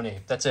lost the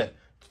no-name. That's it.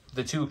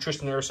 The 2,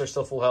 Tristan and Ursa, are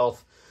still full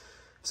health.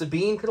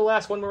 Sabine could have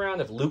lasted 1 more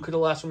round. If Luke could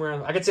have lasted 1 more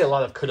round. I could say a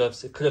lot of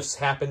could-haves. It could have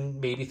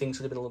happened. Maybe things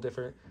would have been a little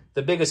different.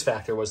 The biggest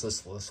factor was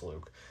this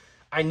Luke.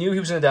 I knew he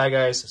was going to die,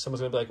 guys.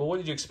 Someone's going to be like, well, what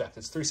did you expect?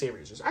 It's 3 saber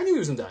users. I knew he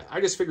was going to die.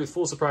 I just figured with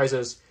full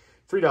surprises,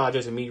 3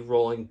 dodges, and me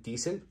rolling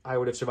decent, I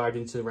would have survived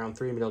into round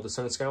 3 and been able to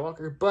Son of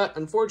Skywalker. But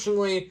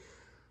unfortunately,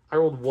 I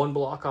rolled 1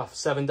 block off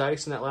 7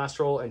 dice in that last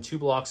roll and 2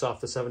 blocks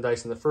off the 7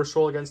 dice in the first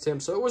roll against him.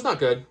 So it was not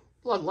good.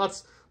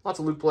 Lots of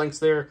Luke blanks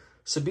there.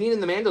 Sabine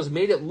and the Mandos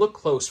made it look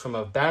close from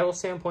a battle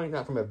standpoint,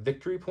 not from a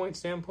victory point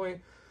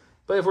standpoint.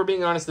 But if we're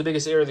being honest, the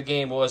biggest error of the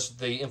game was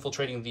the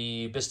infiltrating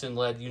the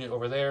Biston-led unit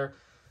over there.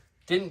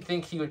 Didn't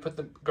think he would put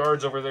the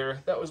guards over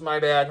there. That was my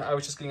bad. I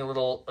was just getting a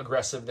little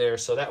aggressive there,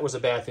 so that was a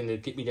bad thing to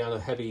get me down a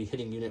heavy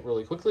hitting unit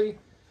really quickly.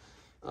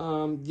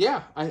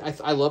 Yeah,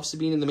 I love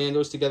Sabine and the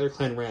Mandos together.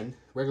 Clan Ren.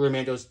 Regular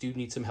Mandos do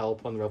need some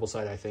help on the Rebel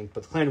side, I think.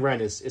 But the Clan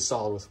Ren is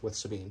solid with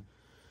Sabine.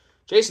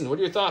 Jason, what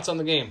are your thoughts on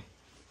the game?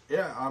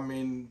 Yeah, I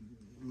mean,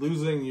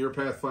 losing your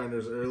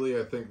Pathfinders early,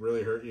 I think,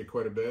 really hurt you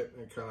quite a bit.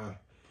 It kind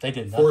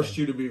of forced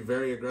you to be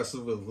very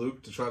aggressive with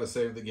Luke to try to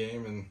save the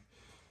game.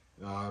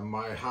 And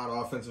my hot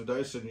offensive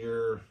dice and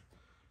your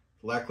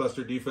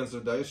lackluster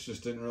defensive dice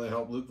just didn't really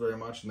help Luke very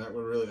much. And that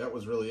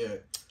was really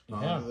it.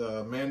 Yeah.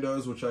 The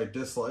Mandos, which I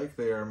dislike,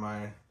 they are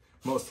my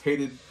most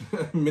hated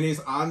minis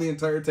on the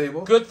entire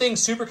table. Good thing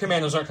Super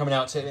Commandos aren't coming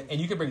out today,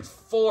 and you can bring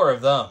 4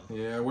 of them.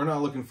 Yeah, we're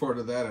not looking forward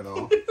to that at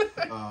all.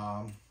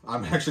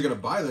 I'm actually going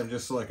to buy them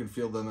just so I can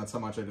field them. That's how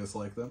much I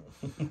dislike them.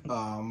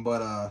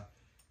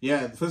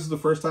 Yeah, this is the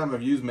first time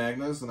I've used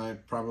Magnas, and I'm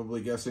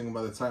probably guessing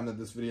by the time that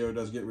this video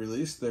does get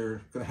released,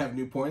 they're going to have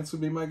new points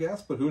would be my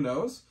guess, but who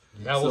knows?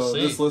 Yeah, we'll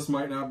see. This list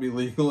might not be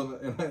legal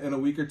in a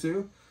week or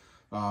two.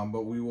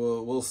 But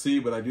we'll see.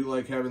 But I do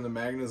like having the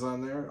Magnas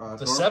on there.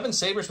 The 7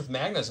 Sabers with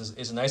Magnas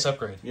is a nice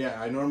upgrade.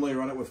 Yeah, I normally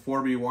run it with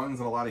 4 B1s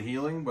and a lot of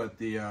healing, but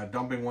the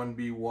dumping 1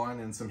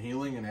 B1 and some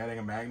healing and adding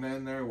a Magna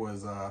in there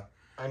was...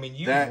 I mean,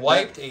 you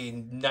wiped a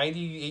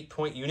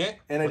 98-point unit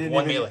with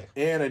 1 melee.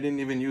 And I didn't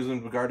even use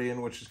them to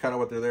Guardian, which is kind of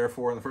what they're there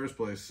for in the first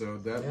place. So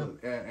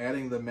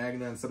adding the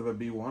Magna instead of a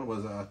B1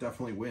 was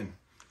definitely a win.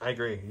 I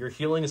agree. Your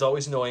healing is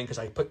always annoying because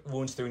I put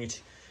wounds through and you...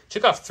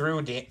 took off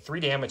 3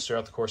 damage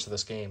throughout the course of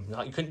this game.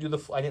 You couldn't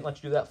do I didn't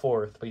let you do that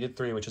 4th, but you did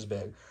 3, which is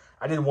big.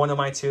 I did 1 of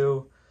my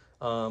 2.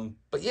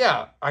 But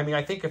yeah, I mean,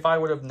 I think if I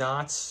would have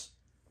not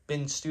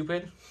been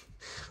stupid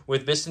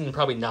with Biston and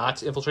probably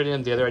not infiltrating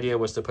him, the other idea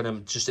was to put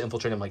him, just to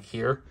infiltrate him like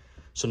here.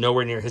 So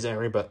nowhere near his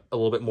area, but a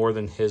little bit more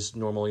than his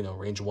normal,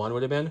 range 1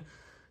 would have been.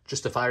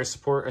 Just a fire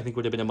support, I think,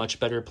 would have been a much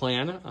better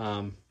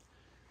plan.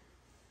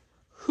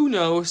 Who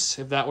knows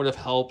if that would have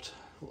helped.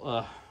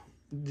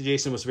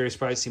 Jason was very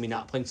surprised to see me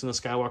not playing some of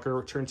the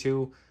Skywalker turn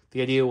 2.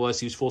 The idea was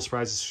he was full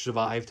surprise to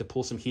survive, to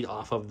pull some heat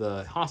off of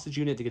the hostage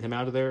unit to get him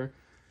out of there.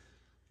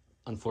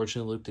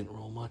 Unfortunately, Luke didn't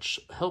roll much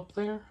help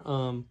there.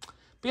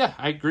 But yeah,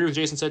 I agree with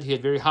Jason said. He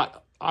had very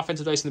hot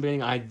offensive dice in the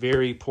beginning. I had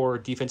very poor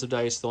defensive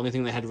dice. The only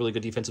thing that had really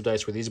good defensive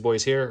dice were these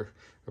boys here,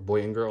 or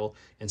boy and girl,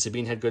 and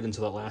Sabine had good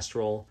until that last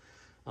roll.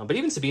 But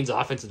even Sabine's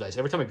offensive dice,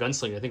 every time I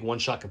gunslinger, I think 1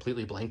 shot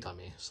completely blanked on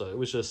me. So it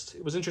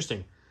was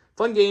interesting.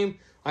 Fun game.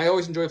 I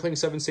always enjoy playing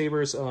 7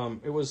 Sabers.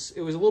 It was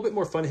a little bit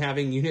more fun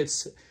having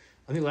units.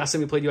 I think last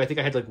time we played you, I think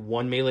I had like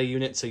 1 melee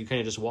unit, so you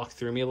kind of just walked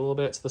through me a little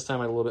bit. So this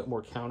time I had a little bit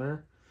more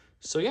counter.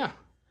 So yeah,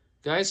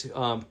 guys,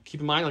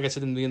 keep in mind, like I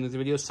said in the beginning of the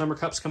video, Summer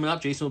Cup's coming up.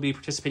 Jason will be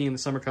participating in the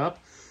Summer Cup.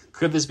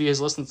 Could this be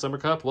his list in the Summer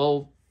Cup?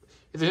 Well,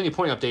 if there's any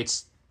point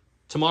updates,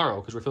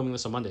 tomorrow, because we're filming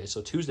this on Monday,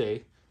 so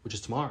Tuesday, which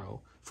is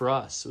tomorrow, for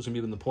us, it was going to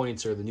be when the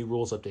points or the new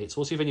rules update. So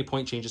we'll see if any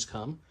point changes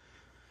come.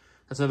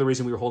 That's another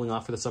reason we were holding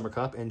off for the Summer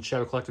Cup. And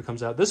Shadow Collective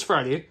comes out this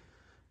Friday.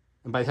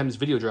 And by the time this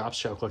video drops,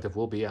 Shadow Collective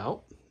will be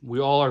out. We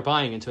all are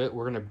buying into it.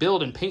 We're going to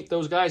build and paint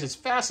those guys as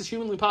fast as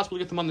humanly possible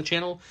to get them on the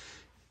channel.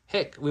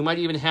 Heck, we might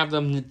even have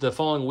them the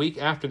following week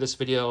after this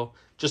video,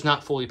 just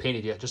not fully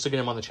painted yet, just to get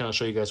them on the channel,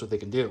 show you guys what they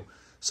can do.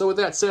 So with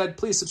that said,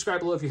 please subscribe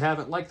below if you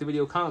haven't. Like the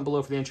video, comment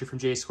below for the entry from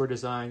J Score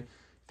Design.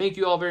 Thank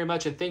you all very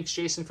much, and thanks,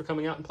 Jason, for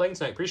coming out and playing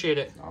tonight. Appreciate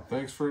it.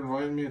 Thanks for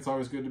inviting me. It's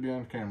always good to be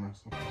on camera.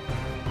 So.